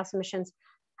greenhouse gas emissions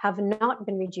have not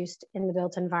been reduced in the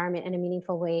built environment in a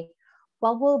meaningful way,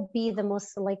 what will be the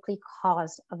most likely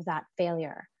cause of that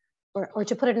failure? Or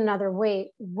to put it another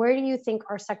way, where do you think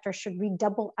our sector should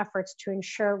redouble efforts to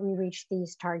ensure we reach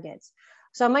these targets?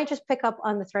 So I might just pick up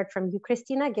on the thread from you,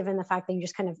 Cristina, given the fact that you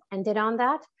just kind of ended on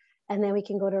that, and then we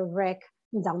can go to Rick,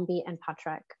 Zambi, and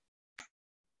Patrick.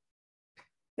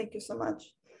 Thank you so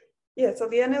much. Yeah, so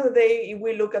at the end of the day, if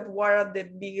we look at what are the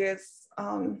biggest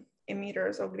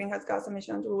emitters of greenhouse gas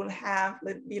emissions, we will have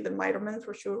the environment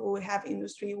for sure, we will have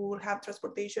industry, we will have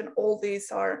transportation. All these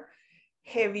are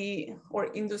heavy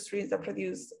or industries that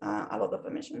produce a lot of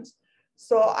emissions.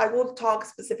 So I will talk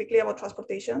specifically about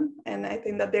transportation, and I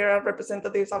think that there are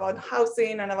representatives about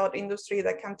housing and about industry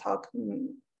that can talk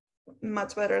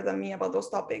much better than me about those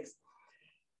topics.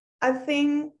 I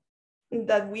think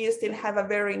that we still have a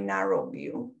very narrow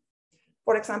view.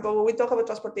 For example, when we talk about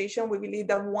transportation, we believe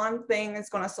that one thing is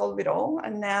going to solve it all.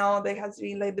 And now there has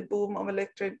been like the boom of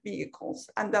electric vehicles,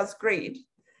 and that's great.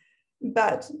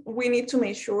 But we need to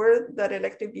make sure that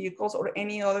electric vehicles or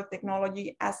any other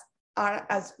technology are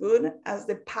as good as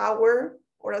the power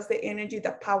or as the energy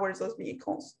that powers those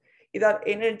vehicles. If that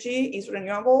energy is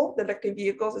renewable, the electric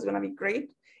vehicles is going to be great.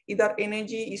 If that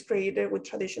energy is created with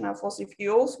traditional fossil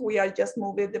fuels, we are just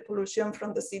moving the pollution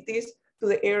from the cities to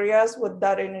the areas where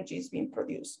that energy is being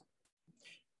produced.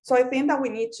 So I think that we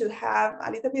need to have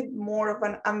a little bit more of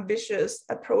an ambitious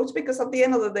approach, because at the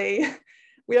end of the day,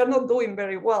 we are not doing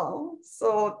very well.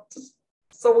 So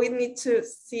we need to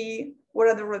see what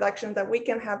are the reductions that we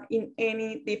can have in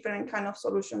any different kind of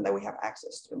solution that we have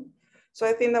access to. So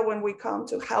I think that when we come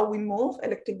to how we move,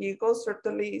 electric vehicles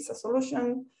certainly is a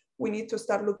solution. We need to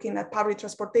start looking at public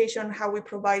transportation, how we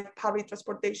provide public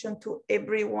transportation to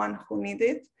everyone who needs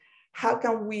it. How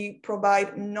can we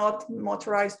provide not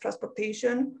motorized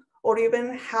transportation, or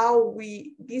even how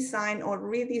we design or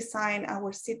redesign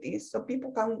our cities so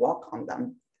people can walk on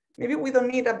them. Maybe we don't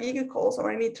need a vehicles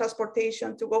or any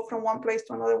transportation to go from one place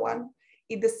to another one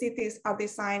if the cities are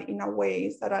designed in a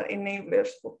ways that are enablers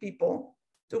for people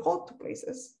to go to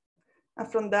places.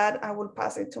 And from that, I will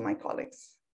pass it to my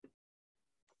colleagues.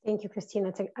 Thank you, Cristina.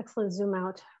 It's an excellent zoom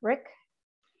out. Rick?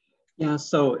 Yeah,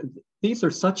 so these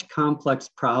are such complex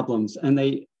problems, and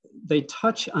they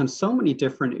touch on so many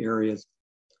different areas.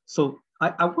 So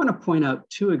I want to point out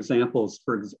two examples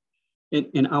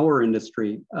in our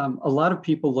industry. A lot of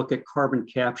people look at carbon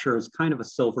capture as kind of a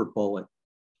silver bullet.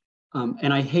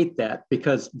 And I hate that,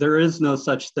 because there is no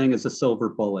such thing as a silver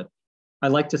bullet. I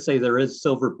like to say there is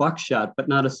silver buckshot, but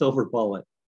not a silver bullet.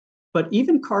 But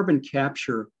even carbon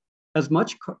capture, as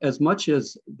much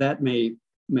as that may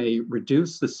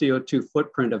reduce the CO2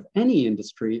 footprint of any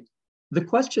industry, the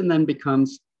question then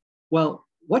becomes, well,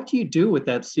 what do you do with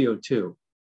that CO2?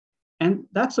 And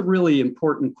that's a really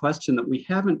important question that we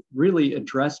haven't really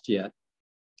addressed yet.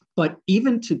 But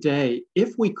even today,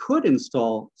 if we could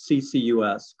install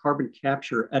CCUS, carbon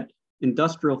capture, at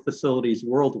industrial facilities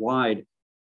worldwide,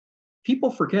 people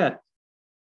forget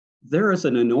there is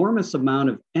an enormous amount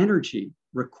of energy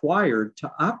required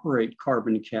to operate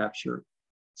carbon capture.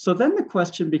 So then the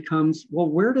question becomes, well,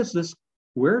 where does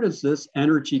this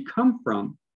energy come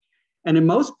from? And in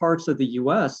most parts of the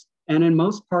US and in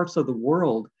most parts of the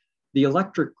world, the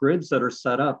electric grids that are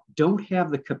set up don't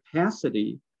have the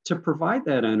capacity to provide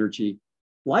that energy.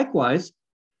 Likewise,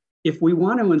 if we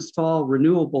want to install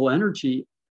renewable energy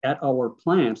at our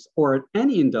plants or at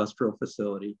any industrial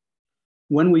facility,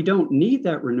 when we don't need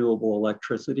that renewable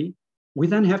electricity, we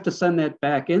then have to send that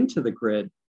back into the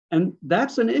grid. And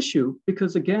that's an issue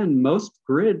because, again, most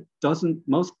grids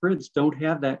don't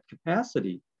have that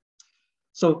capacity.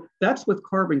 So that's with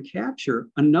carbon capture.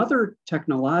 Another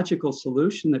technological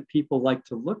solution that people like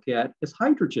to look at is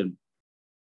hydrogen.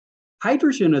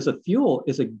 Hydrogen as a fuel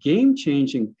is a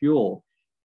game-changing fuel.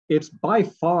 It's by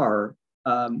far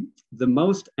the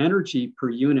most energy per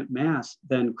unit mass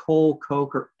than coal,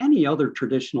 coke, or any other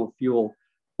traditional fuel,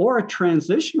 or a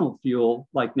transitional fuel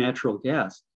like natural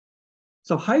gas.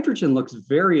 So hydrogen looks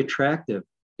very attractive.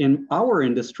 in our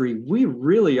industry, we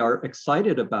really are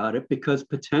excited about it because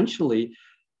potentially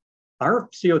our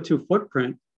CO2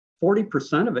 footprint,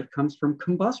 40% of it comes from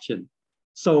combustion.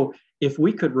 So if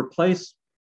we could replace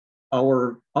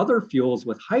our other fuels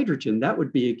with hydrogen, that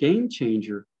would be a game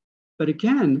changer. But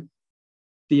again,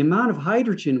 the amount of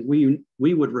hydrogen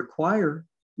we would require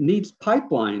needs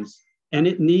pipelines, and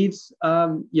it needs,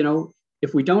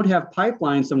 if we don't have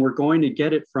pipelines and we're going to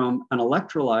get it from an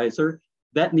electrolyzer,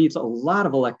 that needs a lot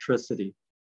of electricity.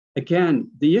 Again,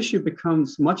 the issue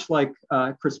becomes much like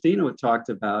Christina talked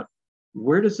about.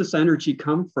 Where does this energy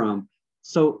come from?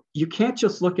 So you can't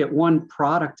just look at one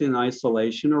product in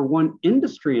isolation or one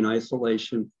industry in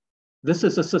isolation. This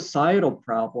is a societal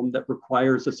problem that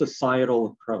requires a societal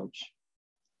approach.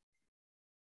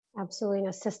 Absolutely, in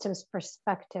a systems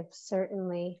perspective,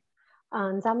 certainly.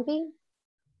 Zambi?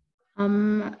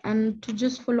 And to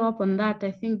just follow up on that,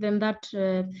 I think then that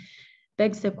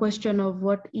begs the question of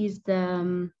what is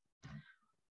the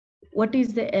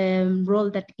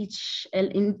role that each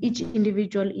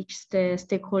individual, each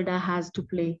stakeholder has to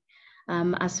play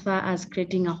as far as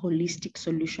creating a holistic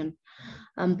solution.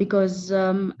 Because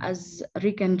as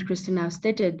Rick and Christina have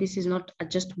stated, this is not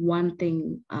just one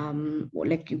thing.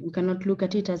 Like we cannot look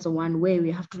at it as a one way.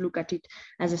 We have to look at it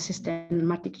as a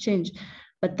systematic change.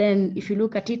 But then if you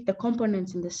look at it, the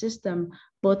components in the system,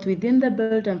 both within the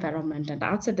built environment and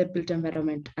outside the built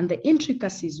environment, and the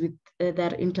intricacies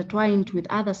that are intertwined with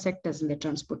other sectors in the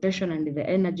transportation and in the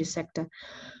energy sector,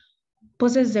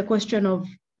 poses the question of,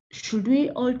 should we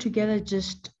all together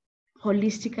just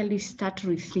holistically start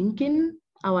rethinking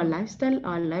our lifestyle,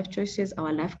 our life choices,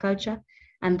 our life culture,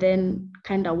 and then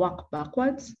kind of work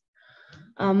backwards?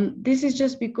 This is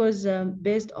just because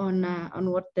based on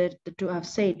what the two have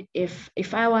said,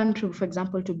 if I want to, for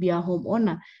example, to be a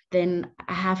homeowner, then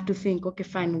I have to think, okay,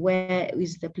 fine, where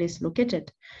is the place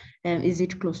located? Is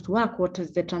it close to work? What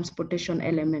is the transportation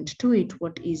element to it?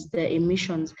 What is the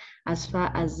emissions as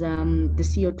far as the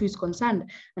CO2 is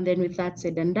concerned? And then with that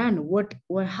said and done,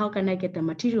 how can I get the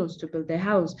materials to build the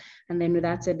house? And then with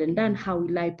that said and done, how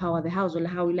will I power the house? Or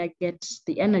how will I get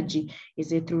the energy?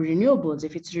 Is it through renewables?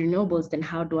 If it's renewables, then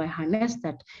how do I harness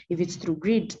that? If it's through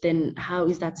grid, then how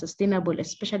is that sustainable,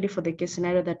 especially for the case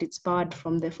scenario that it's powered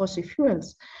from the fossil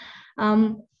fuels?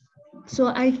 So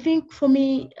I think for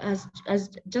me, as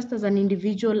just as an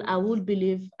individual, I would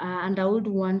believe and I would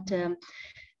want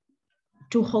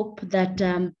to hope that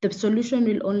the solution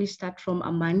will only start from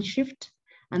a mind shift,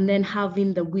 and then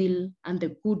having the will and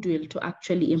the goodwill to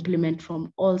actually implement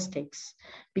from all stakes.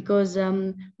 Because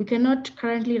we cannot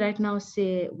currently right now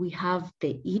say we have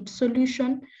the it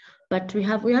solution, but we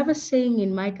have a saying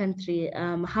in my country,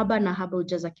 haba na haba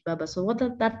ujaza kibaba. So what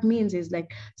that means is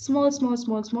like small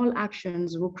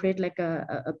actions will create like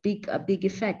a big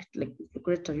effect, like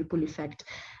create a ripple effect.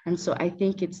 And so I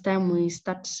think it's time we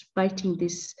start fighting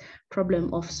this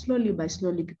problem off slowly by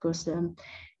slowly, because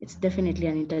it's definitely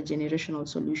an intergenerational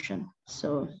solution.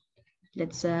 So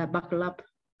let's buckle up.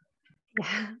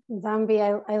 Yeah, Zambi,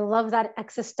 I love that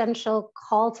existential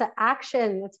call to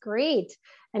action. That's great.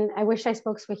 And I wish I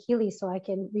spoke Swahili so I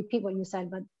can repeat what you said,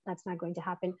 but that's not going to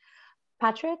happen.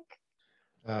 Patrick?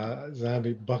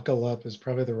 Zambi, buckle up is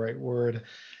probably the right word.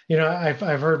 You know, I've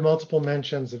heard multiple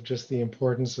mentions of just the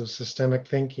importance of systemic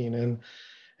thinking, and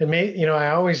I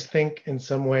always think in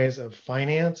some ways of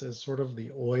finance as sort of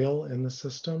the oil in the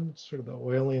system, sort of the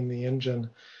oil in the engine.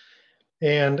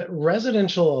 And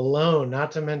residential alone,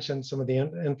 not to mention some of the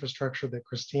infrastructure that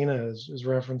Christina is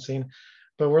referencing,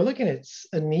 but we're looking at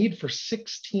a need for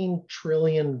 $16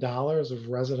 trillion of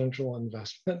residential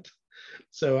investment.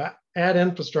 So add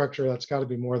infrastructure, that's got to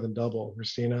be more than double,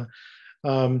 Christina.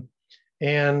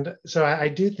 And so I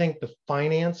do think the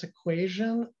finance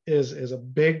equation is a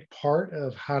big part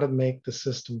of how to make the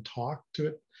system talk to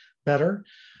it better.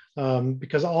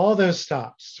 Because all those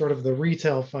stops, sort of the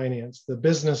retail finance, the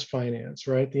business finance,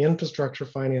 right? The infrastructure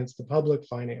finance, the public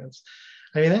finance.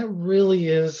 I mean, that really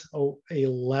is a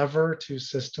lever to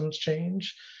systems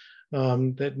change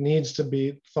that needs to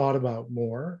be thought about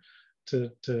more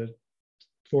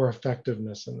for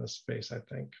effectiveness in this space, I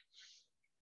think.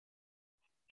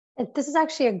 This is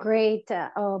actually a great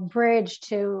bridge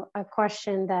to a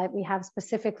question that we have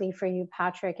specifically for you,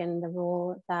 Patrick, and the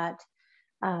role that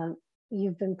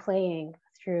you've been playing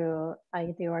through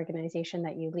the organization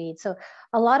that you lead. So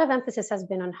a lot of emphasis has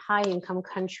been on high income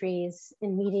countries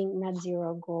in meeting net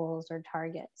zero goals or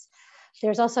targets.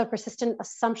 There's also a persistent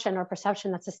assumption or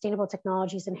perception that sustainable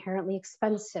technology is inherently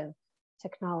expensive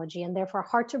technology and therefore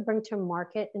hard to bring to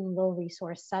market in low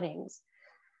resource settings.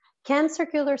 Can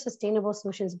circular sustainable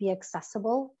solutions be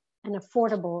accessible and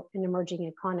affordable in emerging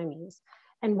economies?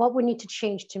 and what would need to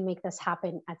change to make this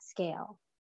happen at scale?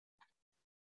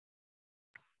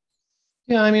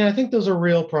 Yeah, I mean, I think those are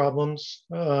real problems.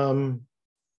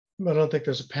 I don't think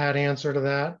there's a pat answer to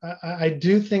that. I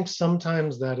do think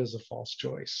sometimes that is a false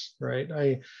choice, right?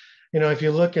 If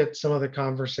you look at some of the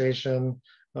conversation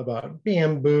about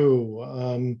bamboo,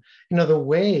 the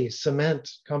way cement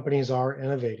companies are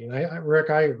innovating. Rick,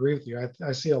 I agree with you.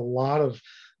 I see a lot of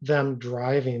them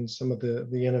driving some of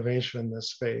the innovation in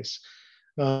this space.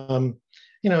 Even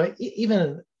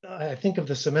I think of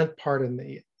the cement part in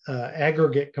the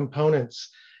aggregate components.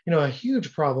 A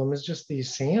huge problem is just the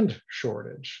sand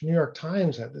shortage. New York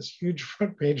Times had this huge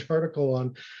front page article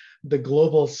on the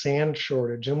global sand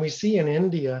shortage. And we see in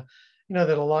India,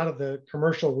 that a lot of the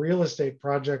commercial real estate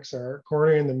projects are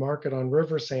cornering the market on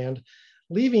river sand,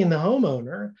 leaving the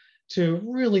homeowner to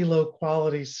really low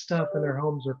quality stuff, and their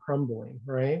homes are crumbling,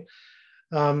 right?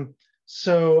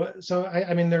 So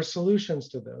I mean, there's solutions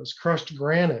to those. Crushed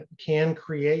granite can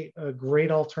create a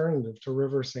great alternative to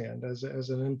river sand as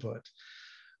an input.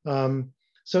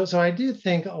 So I do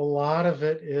think a lot of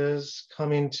it is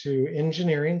coming to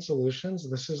engineering solutions.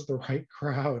 This is the right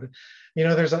crowd.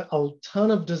 There's a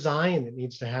ton of design that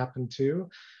needs to happen too.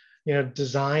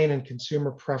 Design and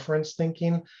consumer preference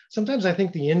thinking. Sometimes I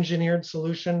think the engineered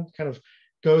solution kind of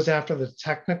goes after the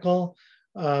technical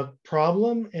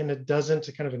problem, and it doesn't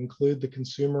kind of include the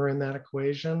consumer in that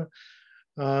equation.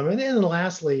 And then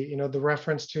lastly, the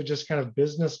reference to just kind of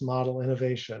business model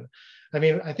innovation. I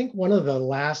mean, I think one of the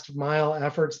last mile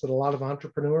efforts that a lot of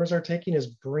entrepreneurs are taking is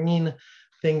bringing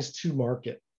things to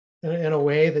market in a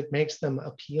way that makes them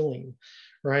appealing,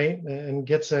 right? And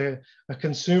gets a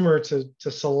consumer to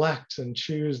select and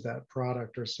choose that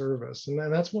product or service.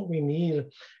 And that's what we need,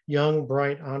 young,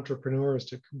 bright entrepreneurs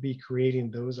to be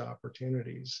creating those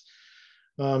opportunities.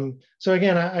 So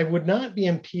again, I would not be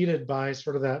impeded by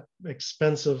sort of that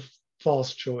expensive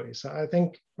false choice. I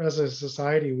think as a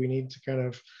society, we need to kind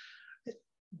of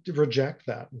reject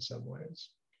that in some ways.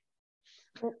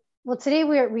 Well, today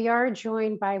we are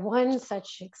joined by one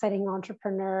such exciting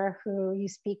entrepreneur who you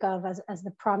speak of as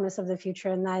the promise of the future,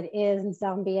 and that is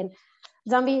Zambi. And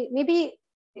Zambi, maybe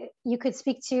you could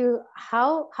speak to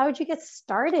how did you get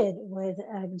started with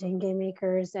Dengue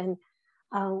Makers, and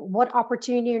what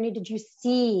opportunity or need did you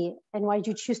see, and why did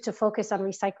you choose to focus on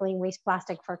recycling waste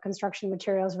plastic for construction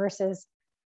materials versus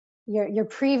your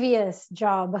previous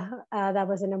job that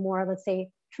was in a more, let's say,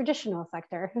 traditional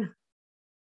sector?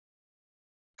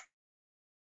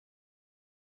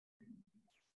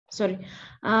 Sorry.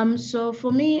 So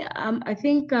for me, I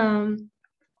think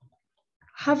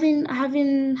having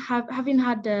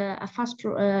had a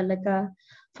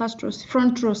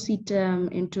front row seat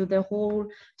into the whole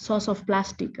source of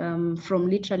plastic from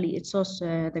literally its source,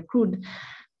 the crude,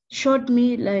 showed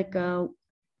me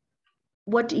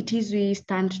what it is we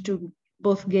stand to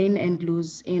both gain and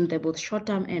lose in the both short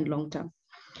term and long term.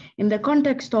 In the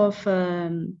context of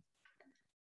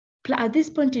at this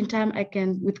point in time, I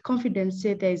can with confidence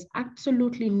say there is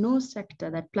absolutely no sector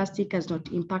that plastic has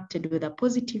not impacted, whether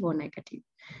positive or negative.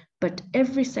 But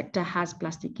every sector has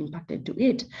plastic impacted to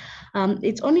it.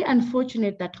 It's only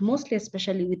unfortunate that mostly,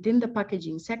 especially within the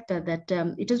packaging sector, that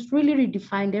it has really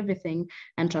redefined everything,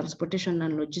 and transportation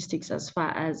and logistics as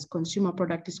far as consumer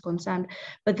product is concerned.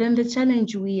 But then the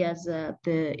challenge we as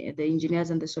the engineers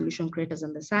and the solution creators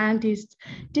and the scientists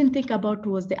didn't think about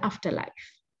was the afterlife.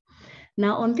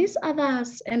 Now, on this other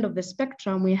end of the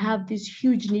spectrum, we have this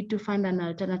huge need to find an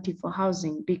alternative for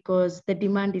housing because the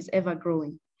demand is ever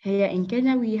growing. Here in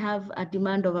Kenya, we have a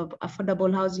demand of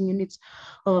affordable housing units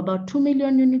of about 2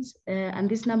 million units, and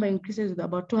this number increases with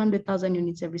about 200,000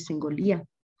 units every single year.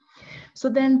 So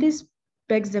then this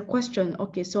begs the question,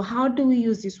 okay, so how do we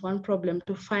use this one problem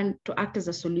to act as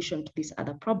a solution to this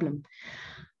other problem?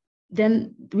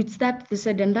 Then with that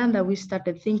said and done, that we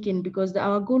started thinking, because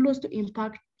our goal was to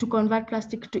convert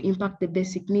plastic to impact the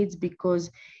basic needs, because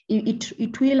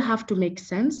it will have to make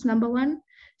sense, number one.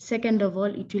 Second of all,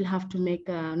 it will have to make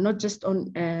not just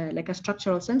on like a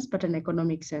structural sense, but an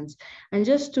economic sense. And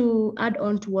just to add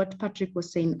on to what Patrick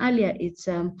was saying earlier, it's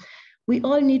we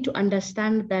all need to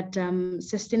understand that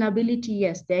sustainability,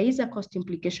 yes, there is a cost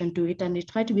implication to it, and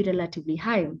it might be relatively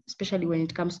high, especially when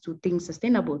it comes to things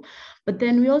sustainable. But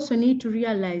then we also need to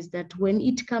realize that when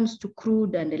it comes to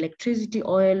crude and electricity,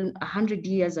 oil, 100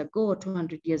 years ago or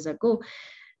 200 years ago,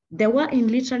 they were in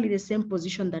literally the same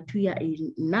position that we are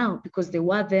in now, because they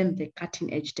were then the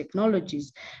cutting edge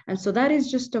technologies. And so that is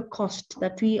just a cost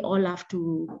that we all have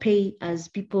to pay as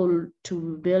people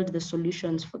to build the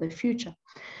solutions for the future.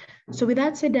 So with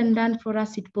that said and done, for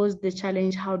us, it posed the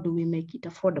challenge, how do we make it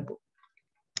affordable?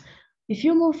 If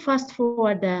you move fast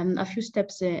forward a few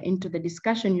steps into the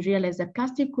discussion, you realize that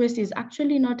plastic waste is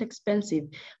actually not expensive.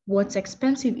 What's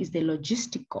expensive is the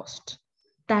logistic cost.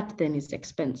 That then is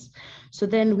expense. So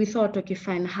then we thought, okay,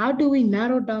 fine, how do we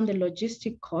narrow down the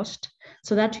logistic cost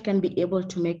so that you can be able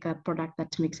to make a product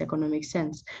that makes economic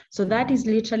sense? So that is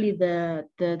literally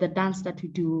the dance that we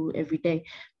do every day.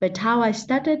 But how I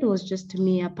started was just to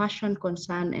me a passion,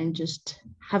 concern, and just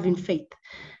having faith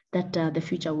that the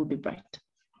future will be bright.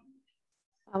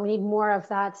 We need more of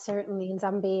that, certainly, in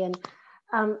Zambia.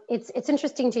 And it's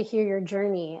interesting to hear your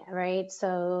journey, right?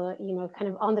 So, you know,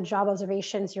 kind of on the job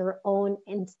observations, your own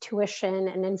intuition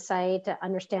and insight,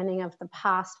 understanding of the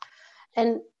past.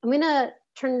 And I'm going to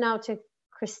turn now to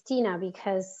Christina,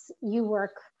 because you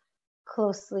work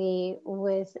closely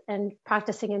with and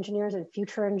practicing engineers and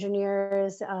future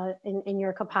engineers in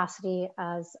your capacity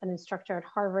as an instructor at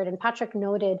Harvard. And Patrick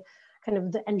noted kind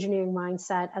of the engineering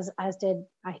mindset, as did,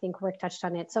 I think, Rick touched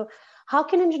on it. So how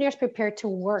can engineers prepare to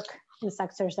work in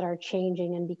sectors that are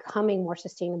changing and becoming more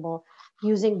sustainable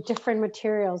using different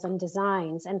materials and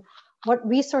designs? And what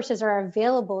resources are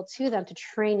available to them to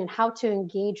train and how to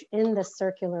engage in the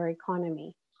circular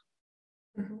economy?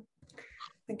 Mm-hmm.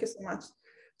 Thank you so much.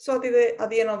 So at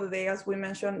the end of the day, as we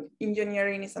mentioned,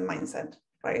 engineering is a mindset,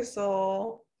 right?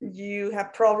 So you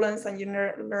have problems and you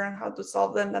learn how to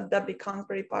solve them, and that becomes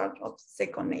very part of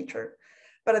second nature.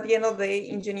 But at the end of the day,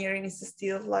 engineering is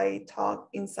still like taught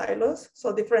in silos.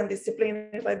 So different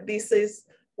disciplines, like this is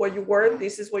where you work,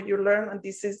 this is what you learn, and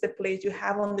this is the place you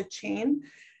have on the chain.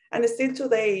 And still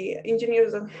today,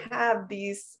 engineers don't have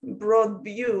this broad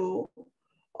view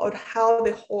of how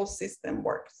the whole system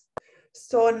works.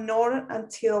 So not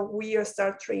until we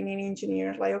start training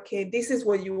engineers, like, okay, this is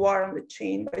where you are on the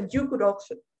chain, but you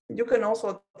can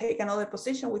also take another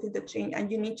position within the chain,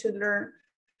 and you need to learn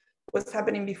what's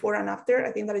happening before and after.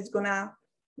 I think that it's gonna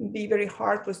be very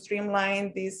hard to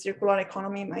streamline this circular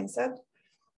economy mindset.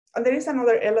 And there is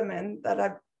another element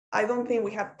that I don't think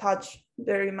we have touched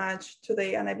very much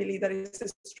today, and I believe that is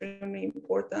extremely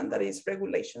important, that is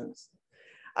regulations.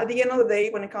 At the end of the day,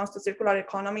 when it comes to circular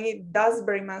economy, that's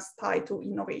very much tied to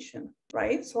innovation,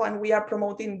 right? So, and we are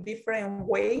promoting different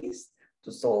ways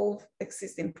to solve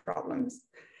existing problems.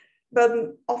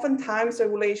 But oftentimes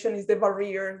regulation is the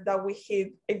barrier that we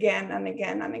hit again and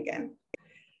again and again.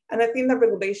 And I think that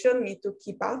regulation needs to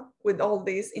keep up with all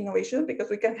this innovation, because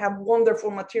we can have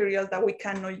wonderful materials that we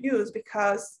cannot use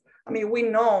because, I mean, we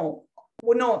know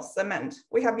cement.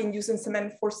 We have been using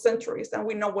cement for centuries and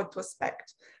we know what to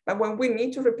expect. But when we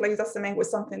need to replace that cement with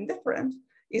something different,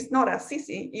 it's not as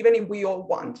easy, even if we all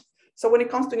want. So when it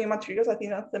comes to new materials, I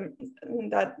think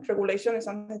that regulation is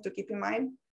something to keep in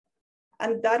mind.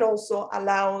 And that also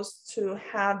allows to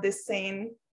have the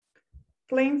same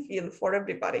playing field for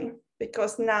everybody,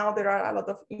 because now there are a lot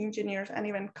of engineers and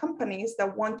even companies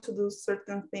that want to do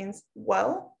certain things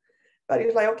well. But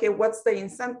it's like, okay, what's the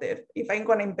incentive? If I'm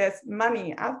going to invest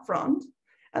money upfront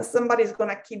and somebody's going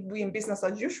to keep doing business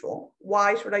as usual,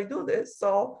 why should I do this?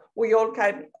 So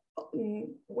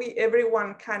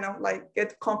everyone kind of like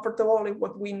get comfortable with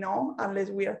what we know, unless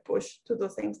we are pushed to do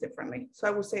things differently. So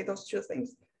I would say those two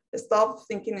things: stop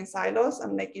thinking in silos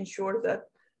and making sure that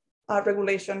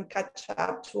regulation catch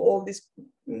up to all these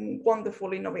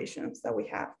wonderful innovations that we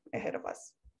have ahead of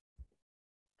us.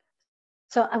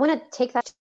 So I want to take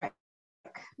that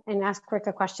and ask Rick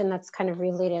a question that's kind of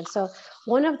related. So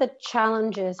one of the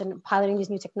challenges in piloting these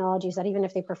new technologies, that even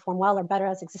if they perform well or better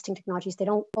as existing technologies, they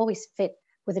don't always fit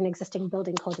within existing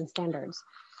building codes and standards.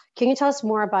 Can you tell us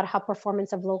more about how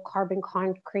performance of low carbon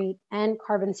concrete and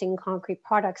carbon sinking concrete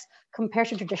products compares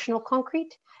to traditional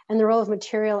concrete, and the role of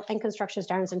material and construction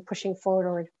standards in pushing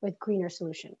forward with greener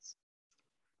solutions?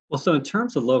 Well, so in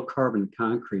terms of low carbon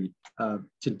concrete,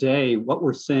 today, what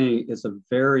we're seeing is a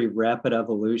very rapid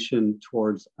evolution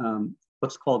towards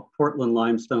what's called Portland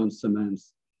limestone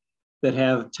cements that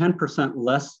have 10%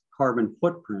 less carbon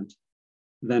footprint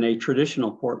than a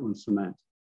traditional Portland cement.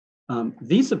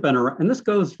 These have been around, and this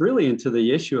goes really into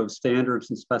the issue of standards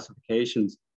and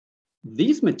specifications.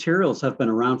 These materials have been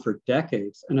around for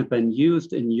decades and have been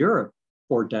used in Europe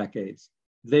for decades.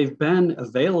 They've been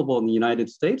available in the United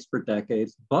States for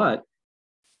decades, but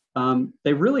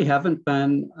they really haven't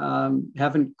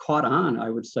caught on, I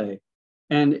would say.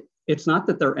 And it's not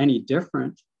that they're any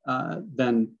different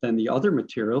than the other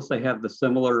materials. They have the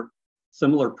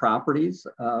similar properties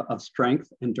of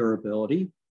strength and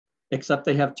durability, except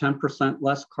they have 10%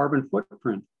 less carbon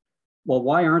footprint. Well,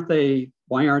 why aren't they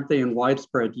in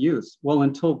widespread use? Well,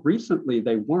 until recently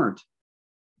they weren't,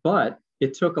 but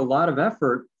it took a lot of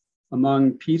effort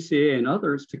among PCA and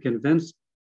others to convince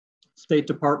state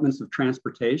departments of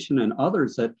transportation and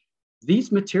others that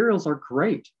these materials are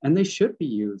great and they should be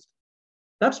used.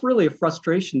 That's really a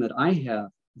frustration that I have.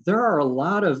 There are a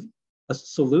lot of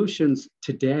solutions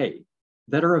today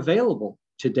that are available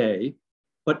today,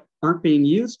 but aren't being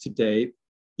used today,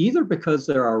 either because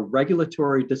there are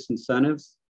regulatory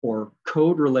disincentives or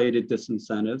code-related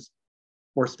disincentives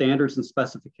or standards and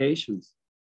specifications.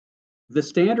 The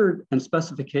standard and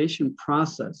specification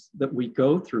process that we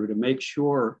go through to make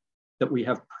sure that we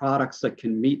have products that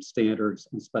can meet standards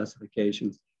and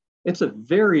specifications, it's a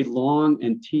very long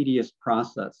and tedious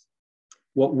process.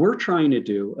 What we're trying to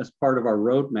do as part of our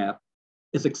roadmap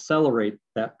is accelerate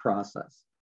that process.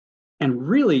 And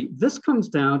really, this comes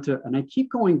down to, and I keep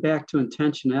going back to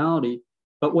intentionality,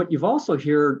 but what you've also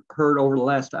heard over the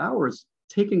last hour is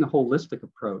taking a holistic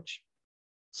approach.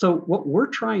 So what we're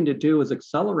trying to do is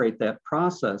accelerate that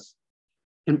process.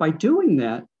 And by doing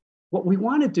that, what we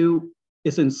want to do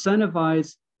is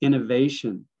incentivize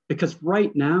innovation. Because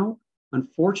right now,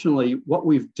 unfortunately, what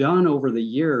we've done over the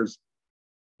years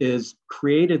is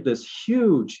created this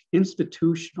huge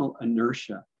institutional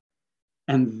inertia.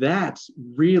 And that's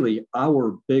really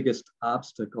our biggest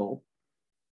obstacle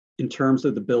in terms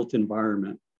of the built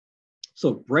environment.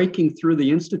 So breaking through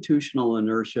the institutional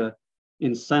inertia,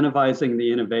 incentivizing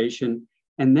the innovation,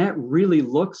 and that really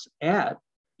looks at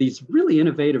these really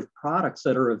innovative products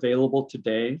that are available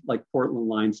today, like Portland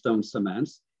limestone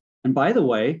cements. And by the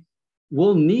way,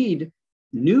 we'll need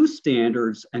new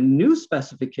standards and new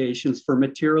specifications for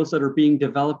materials that are being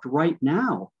developed right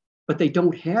now, but they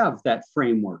don't have that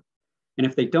framework. And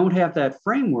if they don't have that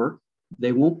framework,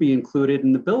 they won't be included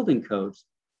in the building codes.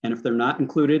 And if they're not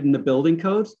included in the building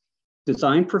codes,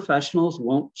 design professionals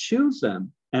won't choose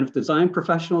them. And if design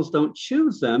professionals don't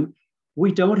choose them,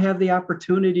 we don't have the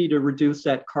opportunity to reduce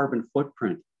that carbon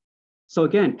footprint. So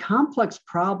again, complex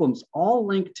problems all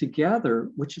link together,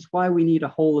 which is why we need a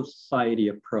whole of society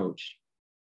approach.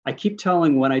 I keep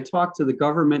telling when I talk to the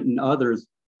government and others,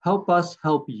 help us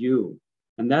help you.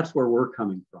 And that's where we're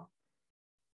coming from.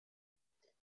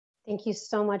 Thank you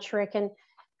so much, Rick. And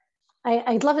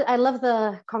I love it. I love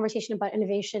the conversation about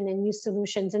innovation and new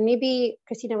solutions. And maybe,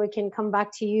 Christina, we can come back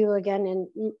to you again.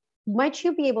 And might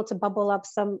you be able to bubble up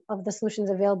some of the solutions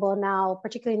available now,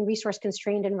 particularly in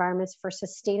resource-constrained environments for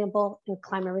sustainable and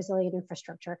climate-resilient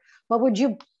infrastructure? What would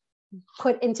you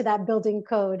put into that building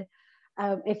code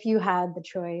if you had the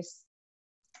choice?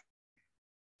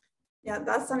 Yeah,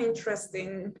 that's an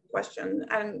interesting question.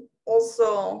 And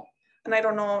also, and I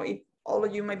don't know if all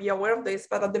of you may be aware of this,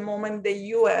 but at the moment, the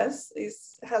US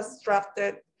has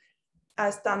drafted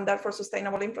a standard for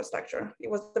sustainable infrastructure. It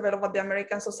was developed by the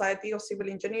American Society of Civil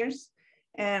Engineers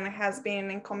and has been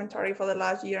in commentary for the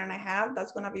last year and a half.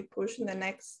 That's going to be pushed in the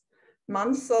next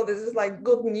month. So this is like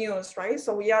good news, right?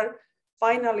 So we are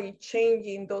finally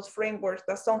changing those frameworks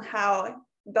that somehow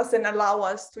doesn't allow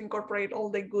us to incorporate all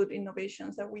the good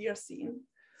innovations that we are seeing.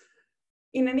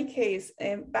 In any case,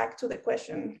 back to the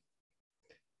question,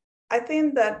 I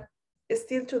think that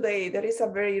still today, there is a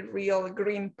very real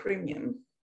green premium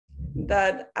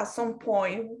that at some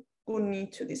point will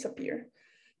need to disappear.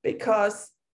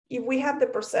 Because if we have the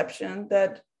perception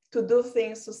that to do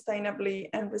things sustainably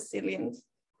and resilient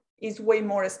is way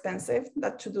more expensive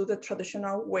than to do the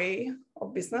traditional way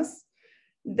of business,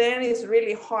 then it's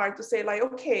really hard to say like,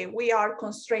 okay, we are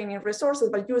constraining resources,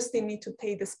 but you still need to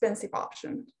take the expensive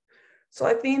option. So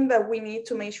I think that we need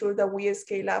to make sure that we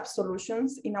scale up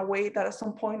solutions in a way that at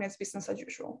some point is business as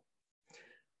usual.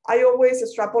 I always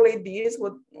extrapolate this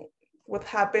with what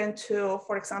happened to,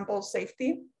 for example,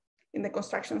 safety in the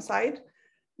construction site.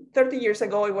 30 years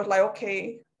ago, it was like,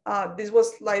 okay, this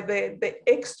was like the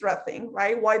extra thing,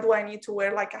 right? Why do I need to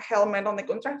wear like a helmet on the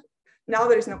contract? Now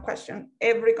there is no question.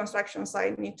 Every construction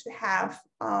site needs to have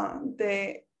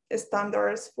the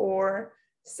standards for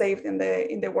safety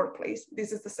in the workplace.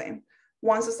 This is the same.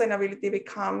 Once sustainability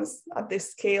becomes at the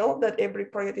scale that every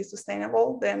project is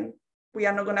sustainable, then we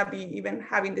are not going to be even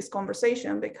having this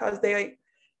conversation because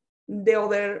the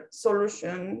other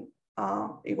solution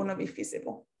is going to be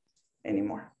feasible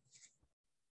anymore.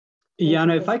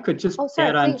 Jana, if I could just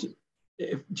add on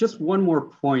just one more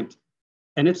point,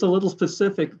 and it's a little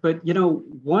specific, but you know,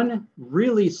 one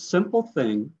really simple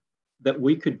thing that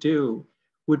we could do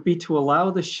would be to allow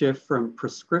the shift from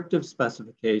prescriptive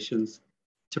specifications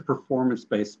to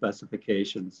performance-based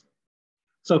specifications.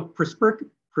 So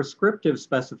prescriptive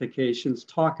specifications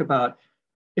talk about,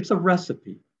 it's a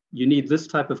recipe. You need this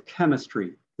type of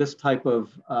chemistry, this type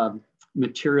of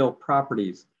material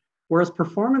properties. Whereas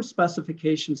performance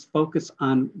specifications focus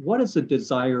on what is the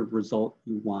desired result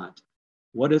you want?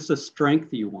 What is the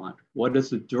strength you want? What is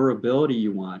the durability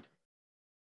you want?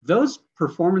 Those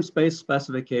performance-based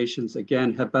specifications,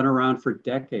 again, have been around for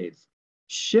decades.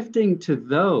 Shifting to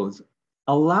those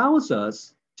allows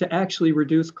us to actually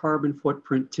reduce carbon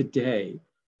footprint today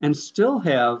and still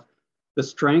have the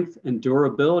strength and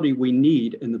durability we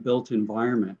need in the built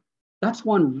environment. That's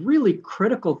one really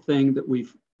critical thing that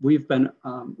we've been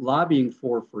lobbying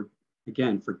for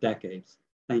decades.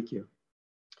 Thank you.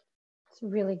 It's a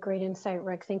really great insight,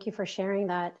 Rick. Thank you for sharing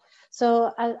that.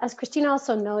 So as Christina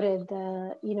also noted,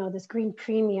 this green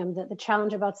premium, the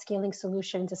challenge about scaling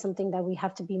solutions is something that we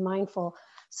have to be mindful.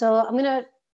 So I'm going to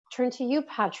turn to you,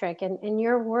 Patrick, and in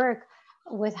your work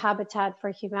with Habitat for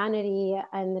Humanity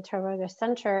and the Terwilliger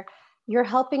Center, you're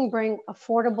helping bring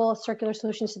affordable circular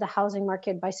solutions to the housing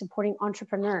market by supporting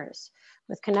entrepreneurs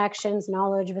with connections,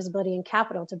 knowledge, visibility, and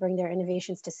capital to bring their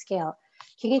innovations to scale.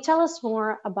 Can you tell us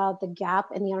more about the gap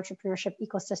in the entrepreneurship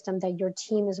ecosystem that your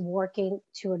team is working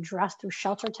to address through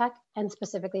Shelter Tech and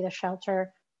specifically the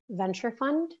Shelter Venture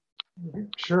Fund?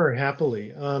 Sure,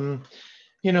 happily.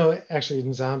 Actually,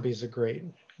 Nzambi is a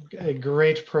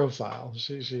great profile.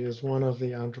 She is one of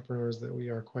the entrepreneurs that we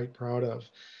are quite proud of.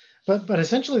 But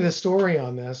essentially the story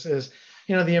on this is,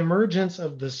 the emergence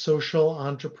of the social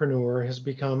entrepreneur has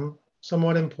become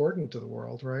somewhat important to the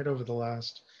world, right, over the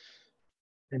last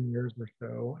 10 years or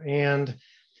so. And,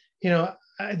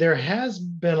 there has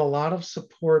been a lot of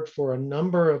support for a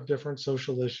number of different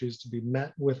social issues to be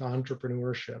met with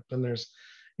entrepreneurship. And there's,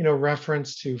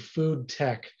 reference to food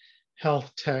tech,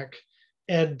 health tech,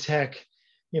 ed tech,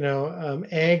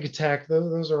 ag tech.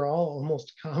 Those are all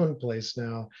almost commonplace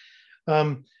now.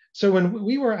 So when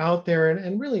we were out there,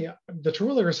 and really the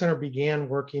Terwilliger Center began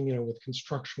working, with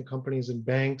construction companies and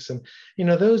banks, and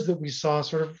those that we saw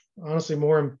sort of honestly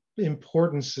more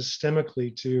important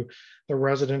systemically to the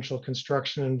residential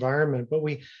construction environment. But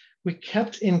we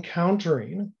kept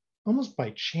encountering almost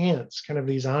by chance kind of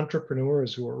these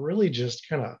entrepreneurs who were really just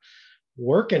kind of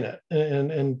working it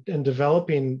and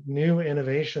developing new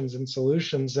innovations and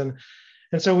solutions.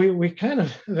 And so we kind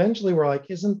of eventually were like,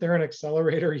 isn't there an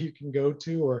accelerator you can go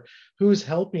to, or who's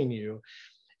helping you?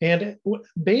 And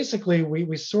basically,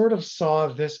 we sort of saw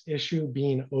this issue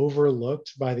being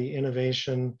overlooked by the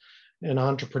innovation and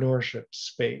entrepreneurship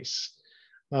space.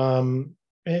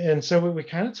 And so we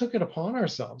kind of took it upon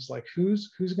ourselves, like who's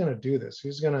going to do this?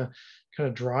 Who's going to kind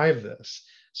of drive this?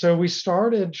 So we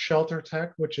started Shelter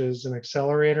Tech, which is an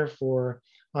accelerator for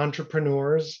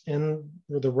entrepreneurs in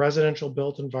the residential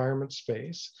built environment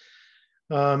space.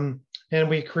 And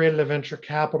we created a venture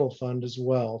capital fund as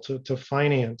well to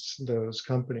finance those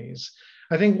companies.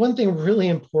 I think one thing really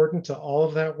important to all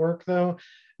of that work, though,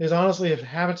 is honestly, if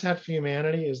Habitat for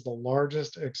Humanity is the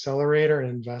largest accelerator and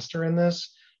investor in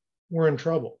this, we're in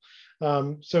trouble.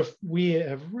 So we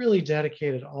have really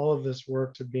dedicated all of this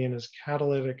work to being as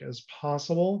catalytic as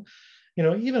possible,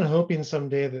 even hoping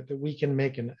someday that we can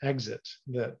make an exit,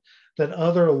 that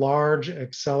other large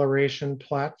acceleration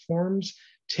platforms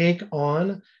take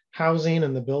on housing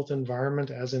and the built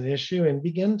environment as an issue and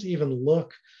begin to even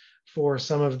look for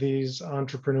some of these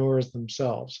entrepreneurs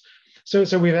themselves. So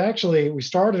we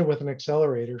started with an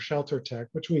accelerator, Shelter Tech,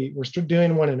 which we're still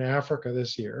doing one in Africa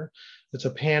this year. It's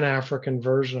a Pan-African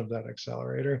version of that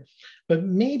accelerator. But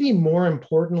maybe more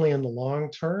importantly, in the long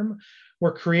term,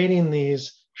 we're creating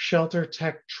these Shelter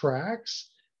Tech tracks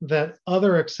that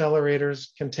other accelerators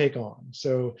can take on.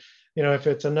 So, if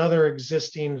it's another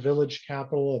existing village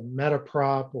capital, a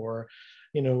Metaprop, or,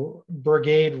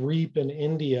 Brigade REAP in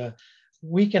India,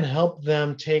 we can help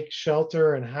them take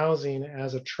shelter and housing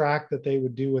as a track that they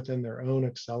would do within their own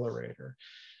accelerator.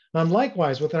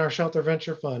 Likewise, within our Shelter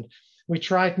Venture Fund, we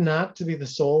try not to be the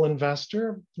sole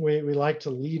investor. We like to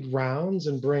lead rounds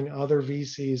and bring other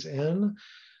VCs in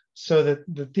so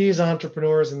that these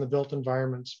entrepreneurs in the built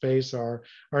environment space are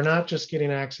not just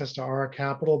getting access to our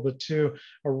capital, but to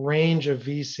a range of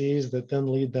VCs that then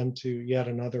lead them to yet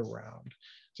another round.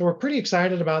 So we're pretty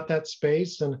excited about that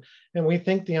space, and we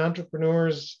think the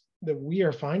entrepreneurs that we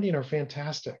are finding are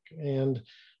fantastic and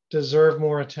deserve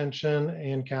more attention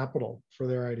and capital for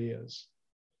their ideas.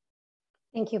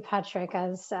 Thank you, Patrick.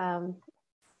 As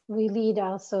we lead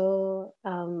also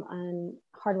on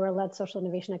hardware-led social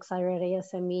innovation accelerator at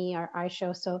ASME, our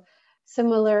iShow, so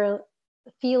similar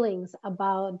feelings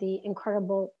about the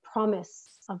incredible promise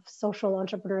of social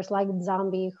entrepreneurs like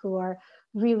Nzambi, who are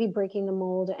really breaking the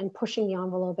mold and pushing the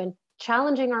envelope and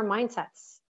challenging our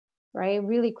mindsets, right?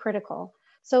 Really critical.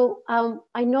 So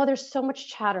I know there's so much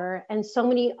chatter and so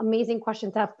many amazing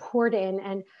questions that have poured in,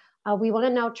 and we want to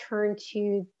now turn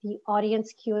to the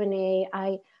audience Q&A.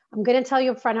 I'm going to tell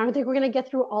you up front, I don't think we're going to get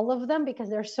through all of them because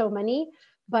there's so many,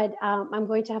 but I'm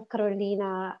going to have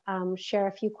Carolina share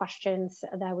a few questions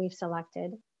that we've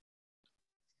selected.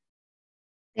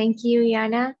 Thank you,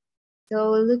 Yana.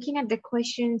 So looking at the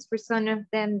questions, for some of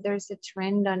them, there's a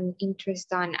trend on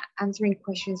interest on answering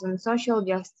questions on social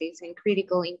justice and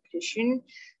critical inclusion.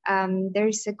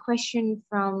 There's a question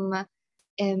from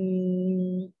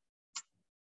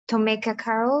Tomeka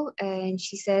Carol, and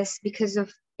she says, because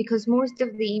most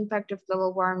of the impact of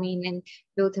global warming and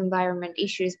built environment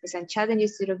issues present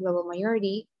challenges to the global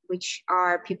majority, which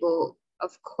are people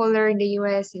of color in the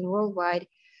US and worldwide,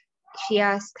 she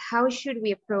asked, how should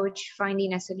we approach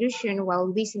finding a solution while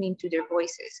listening to their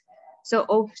voices? So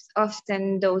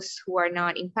often those who are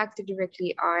not impacted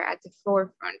directly are at the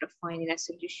forefront of finding a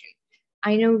solution.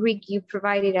 I know, Rick, you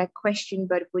provided a question,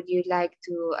 but would you like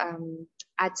to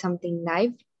add something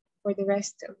live for the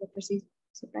rest of the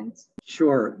participants?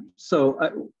 Sure. So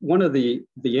one of the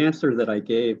answer that I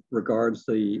gave regards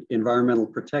the Environmental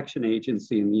Protection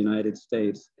Agency in the United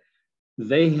States.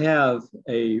 They have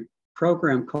a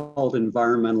program called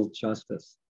Environmental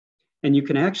Justice. And you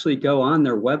can actually go on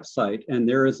their website and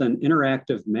there is an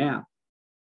interactive map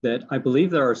that I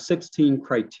believe there are 16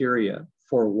 criteria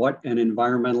for what an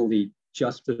environmentally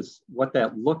justice, what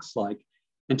that looks like,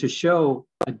 and to show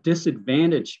a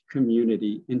disadvantaged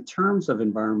community in terms of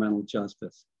environmental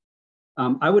justice.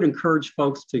 I would encourage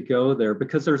folks to go there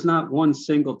because there's not one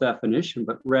single definition,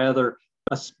 but rather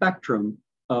a spectrum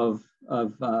of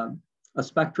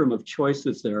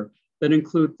choices there that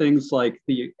include things like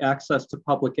the access to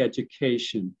public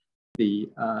education, the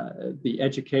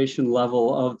education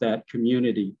level of that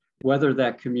community, whether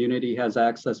that community has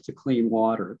access to clean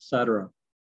water, et cetera.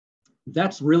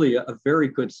 That's really a very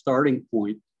good starting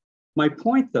point. My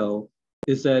point, though,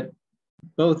 is that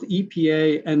both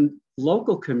EPA and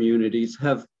local communities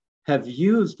have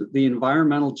used the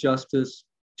environmental justice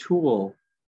tool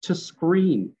to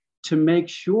screen, to make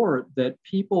sure that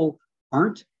people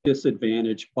aren't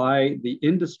disadvantaged by the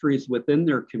industries within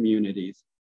their communities,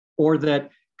 or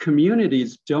that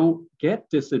communities don't get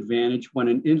disadvantaged when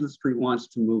an industry wants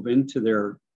to move into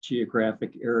their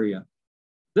geographic area.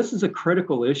 This is a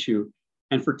critical issue,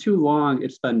 and for too long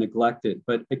it's been neglected.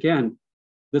 But again,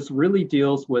 this really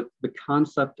deals with the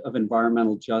concept of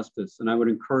environmental justice, and I would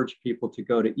encourage people to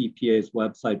go to EPA's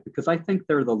website because I think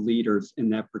they're the leaders in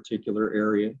that particular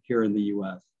area here in the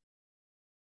US.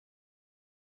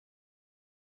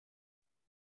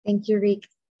 Thank you, Rick.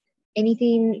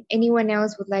 Anyone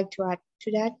else would like to add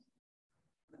to that?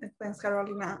 Thanks,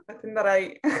 Carolina. I think that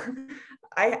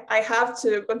I have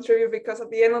to contribute because at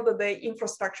the end of the day,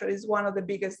 infrastructure is one of the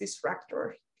biggest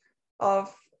distractors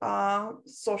of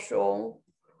social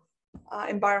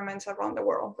environments around the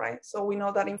world, right? So we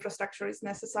know that infrastructure is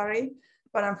necessary,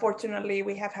 but unfortunately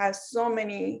we have had so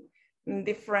many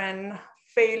different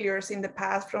failures in the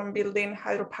past, from building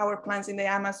hydropower plants in the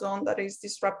Amazon that is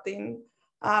disrupting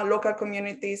local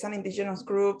communities and indigenous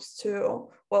groups to,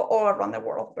 well, all around the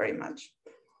world very much.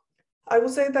 I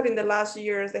would say that in the last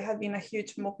years, there has been a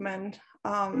huge movement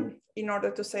in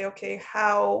order to say, okay,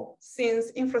 how,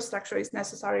 since infrastructure is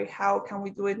necessary, how can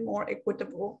we do it more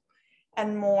equitable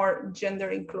and more gender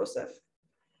inclusive?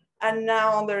 And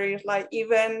now there is, like,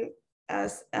 even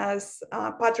as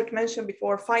Patrick mentioned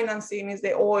before, financing is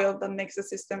the oil that makes the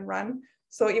system run.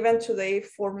 So even today,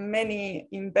 for many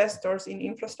investors in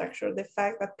infrastructure, the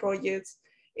fact that projects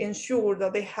ensure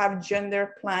that they have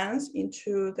gender plans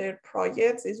into their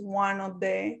projects is one of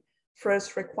the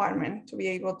first requirements to be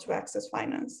able to access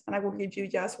finance. And I will give you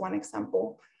just one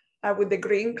example. With the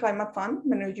Green Climate Fund,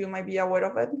 many of you might be aware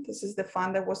of it. This is the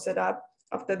fund that was set up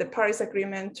after the Paris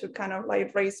Agreement to kind of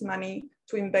like raise money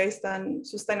to invest in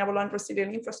sustainable and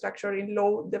resilient infrastructure in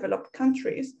low developed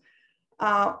countries.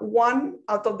 One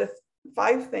out of the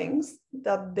 5 things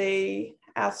that they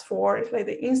ask for is, like,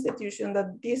 the institution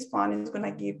that this fund is going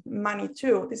to give money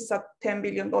to. This is a $10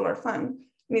 billion fund.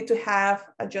 You need to have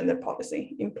a gender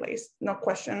policy in place, no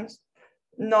questions.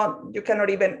 You cannot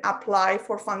even apply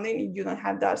for funding if you don't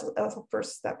have that as a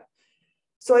first step.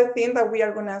 So I think that we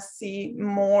are going to see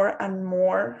more and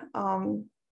more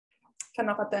kind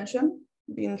of attention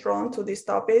being drawn to these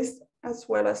topics, as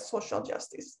well as social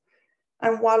justice.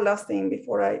 And one last thing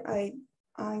before I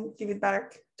give it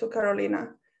back to Carolina.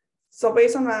 So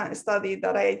based on a study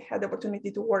that I had the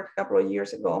opportunity to work a couple of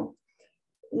years ago,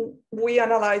 we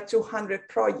analyzed 200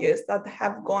 projects that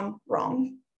have gone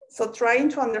wrong. So trying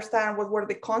to understand what were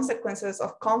the consequences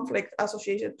of conflict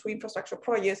associated to infrastructure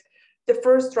projects, the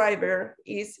first driver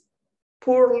is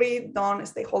poorly done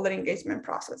stakeholder engagement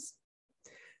process.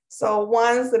 So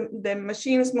once the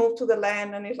machines move to the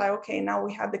land and it's like, okay, now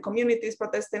we have the communities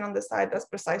protesting on the side, that's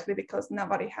precisely because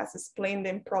nobody has explained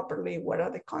them properly what are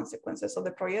the consequences of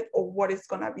the project or what is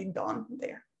gonna be done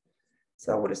there.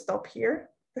 So I will stop here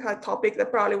topic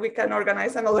that probably we can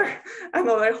organize another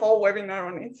whole webinar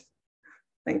on it.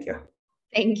 Thank you.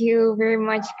 Thank you very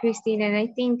much, Christine. And I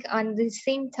think on the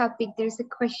same topic, there's a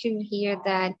question here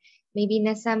that maybe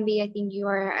Nasambi, I think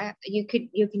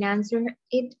you can answer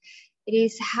it. It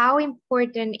is, how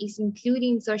important is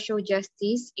including social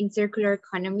justice in circular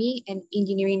economy and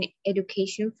engineering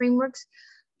education frameworks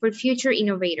for future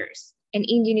innovators and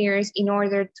engineers in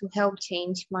order to help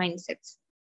change mindsets?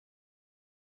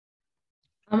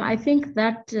 I think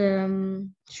that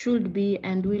should be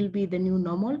and will be the new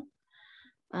normal.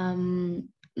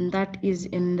 That is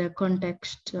in the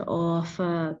context of,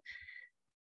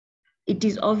 it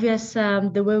is obvious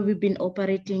the way we've been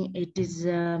operating,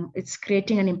 it's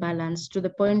creating an imbalance to the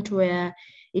point where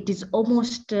it is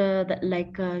almost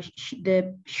like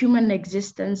the human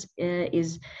existence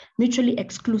is mutually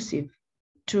exclusive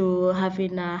to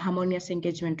having a harmonious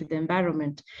engagement with the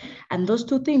environment. And those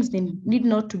two things, they need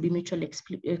not to be mutually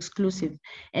exclusive.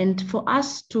 And for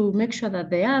us to make sure that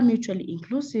they are mutually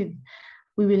inclusive,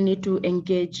 we will need to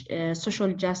engage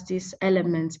social justice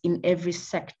elements in every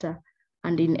sector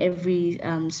and in every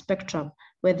spectrum,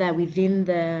 whether within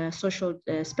the social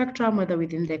spectrum, whether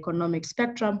within the economic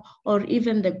spectrum, or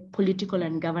even the political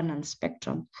and governance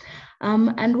spectrum.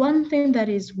 And one thing that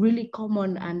is really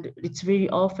common, and it's very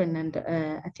often, and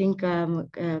I think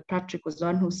Patrick was the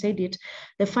one who said it,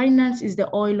 the finance is the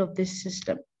oil of this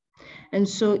system. And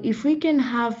so if we can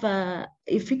have a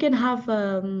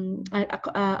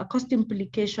cost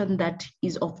implication that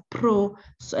is of pro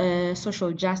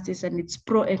social justice and it's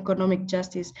pro economic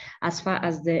justice as far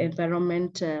as the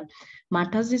environment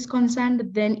matters is concerned,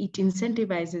 then it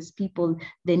incentivizes people,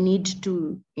 they need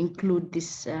to include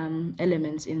these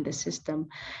elements in the system.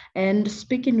 And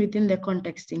speaking within the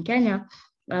context in Kenya,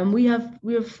 we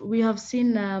have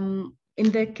seen in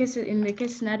the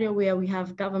case scenario where we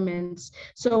have governments.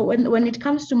 So when it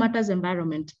comes to matters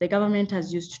environment, the government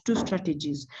has used two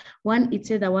strategies. One, it's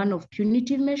either one of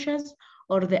punitive measures,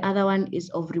 or the other one is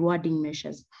of rewarding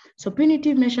measures. So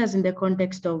punitive measures in the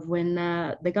context of when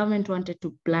the government wanted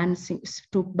to ban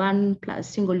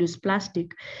single-use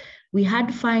plastic, we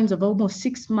had fines of almost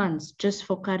 6 months just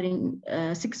for carrying,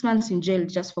 6 months in jail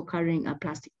just for carrying a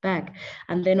plastic bag.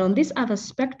 And then on this other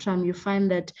spectrum, you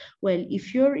find that, well,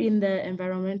 if you're in the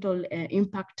environmental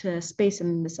impact space and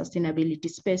in the sustainability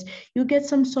space, you get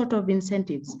some sort of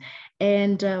incentives.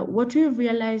 And what we've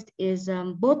realized is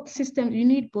both systems, you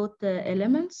need both the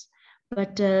elements,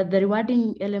 but the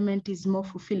rewarding element is more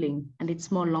fulfilling and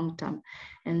it's more long-term.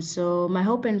 And so my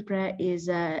hope and prayer is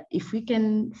if we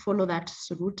can follow that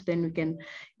route, then we can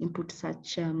input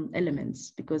such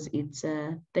elements, because it's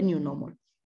the new normal.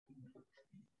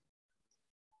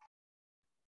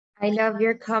 I love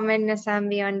your comment,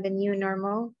 Nasambi, on the new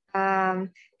normal.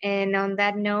 And on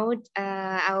that note,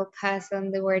 I'll pass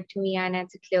on the word to Yana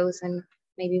to close on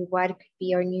maybe what could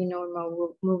be our new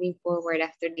normal moving forward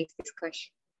after this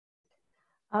discussion.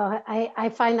 I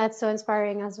find that so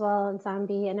inspiring as well,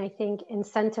 Nsambi, and I think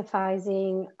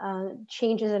incentivizing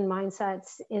changes in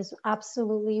mindsets is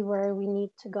absolutely where we need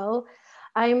to go.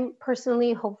 I'm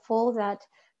personally hopeful that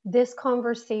this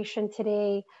conversation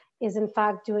today is in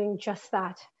fact doing just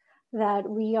that, that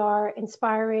we are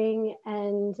inspiring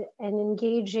and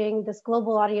engaging this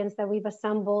global audience that we've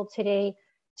assembled today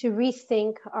to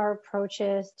rethink our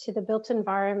approaches to the built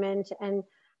environment and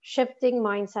shifting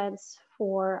mindsets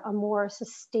for a more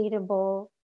sustainable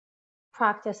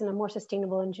practice and a more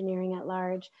sustainable engineering at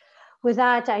large. With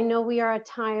that, I know we are at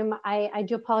time. I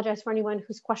do apologize for anyone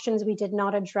whose questions we did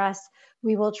not address.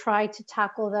 We will try to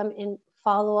tackle them in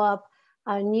follow-up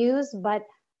news. But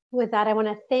with that, I want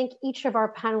to thank each of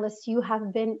our panelists. You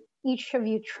have been, each of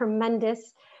you,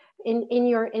 tremendous in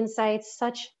your insights,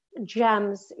 such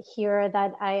gems here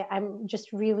that I'm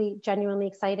just really genuinely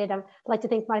excited. I'd like to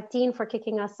thank Martin for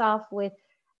kicking us off with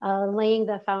laying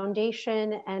the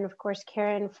foundation, and of course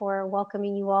Karen for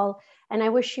welcoming you all. And I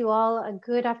wish you all a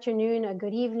good afternoon, a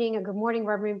good evening, a good morning,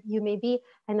 wherever you may be.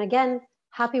 And again,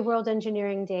 happy World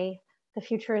Engineering Day. The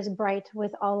future is bright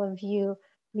with all of you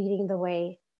leading the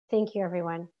way. Thank you,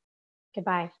 everyone.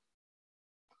 Goodbye.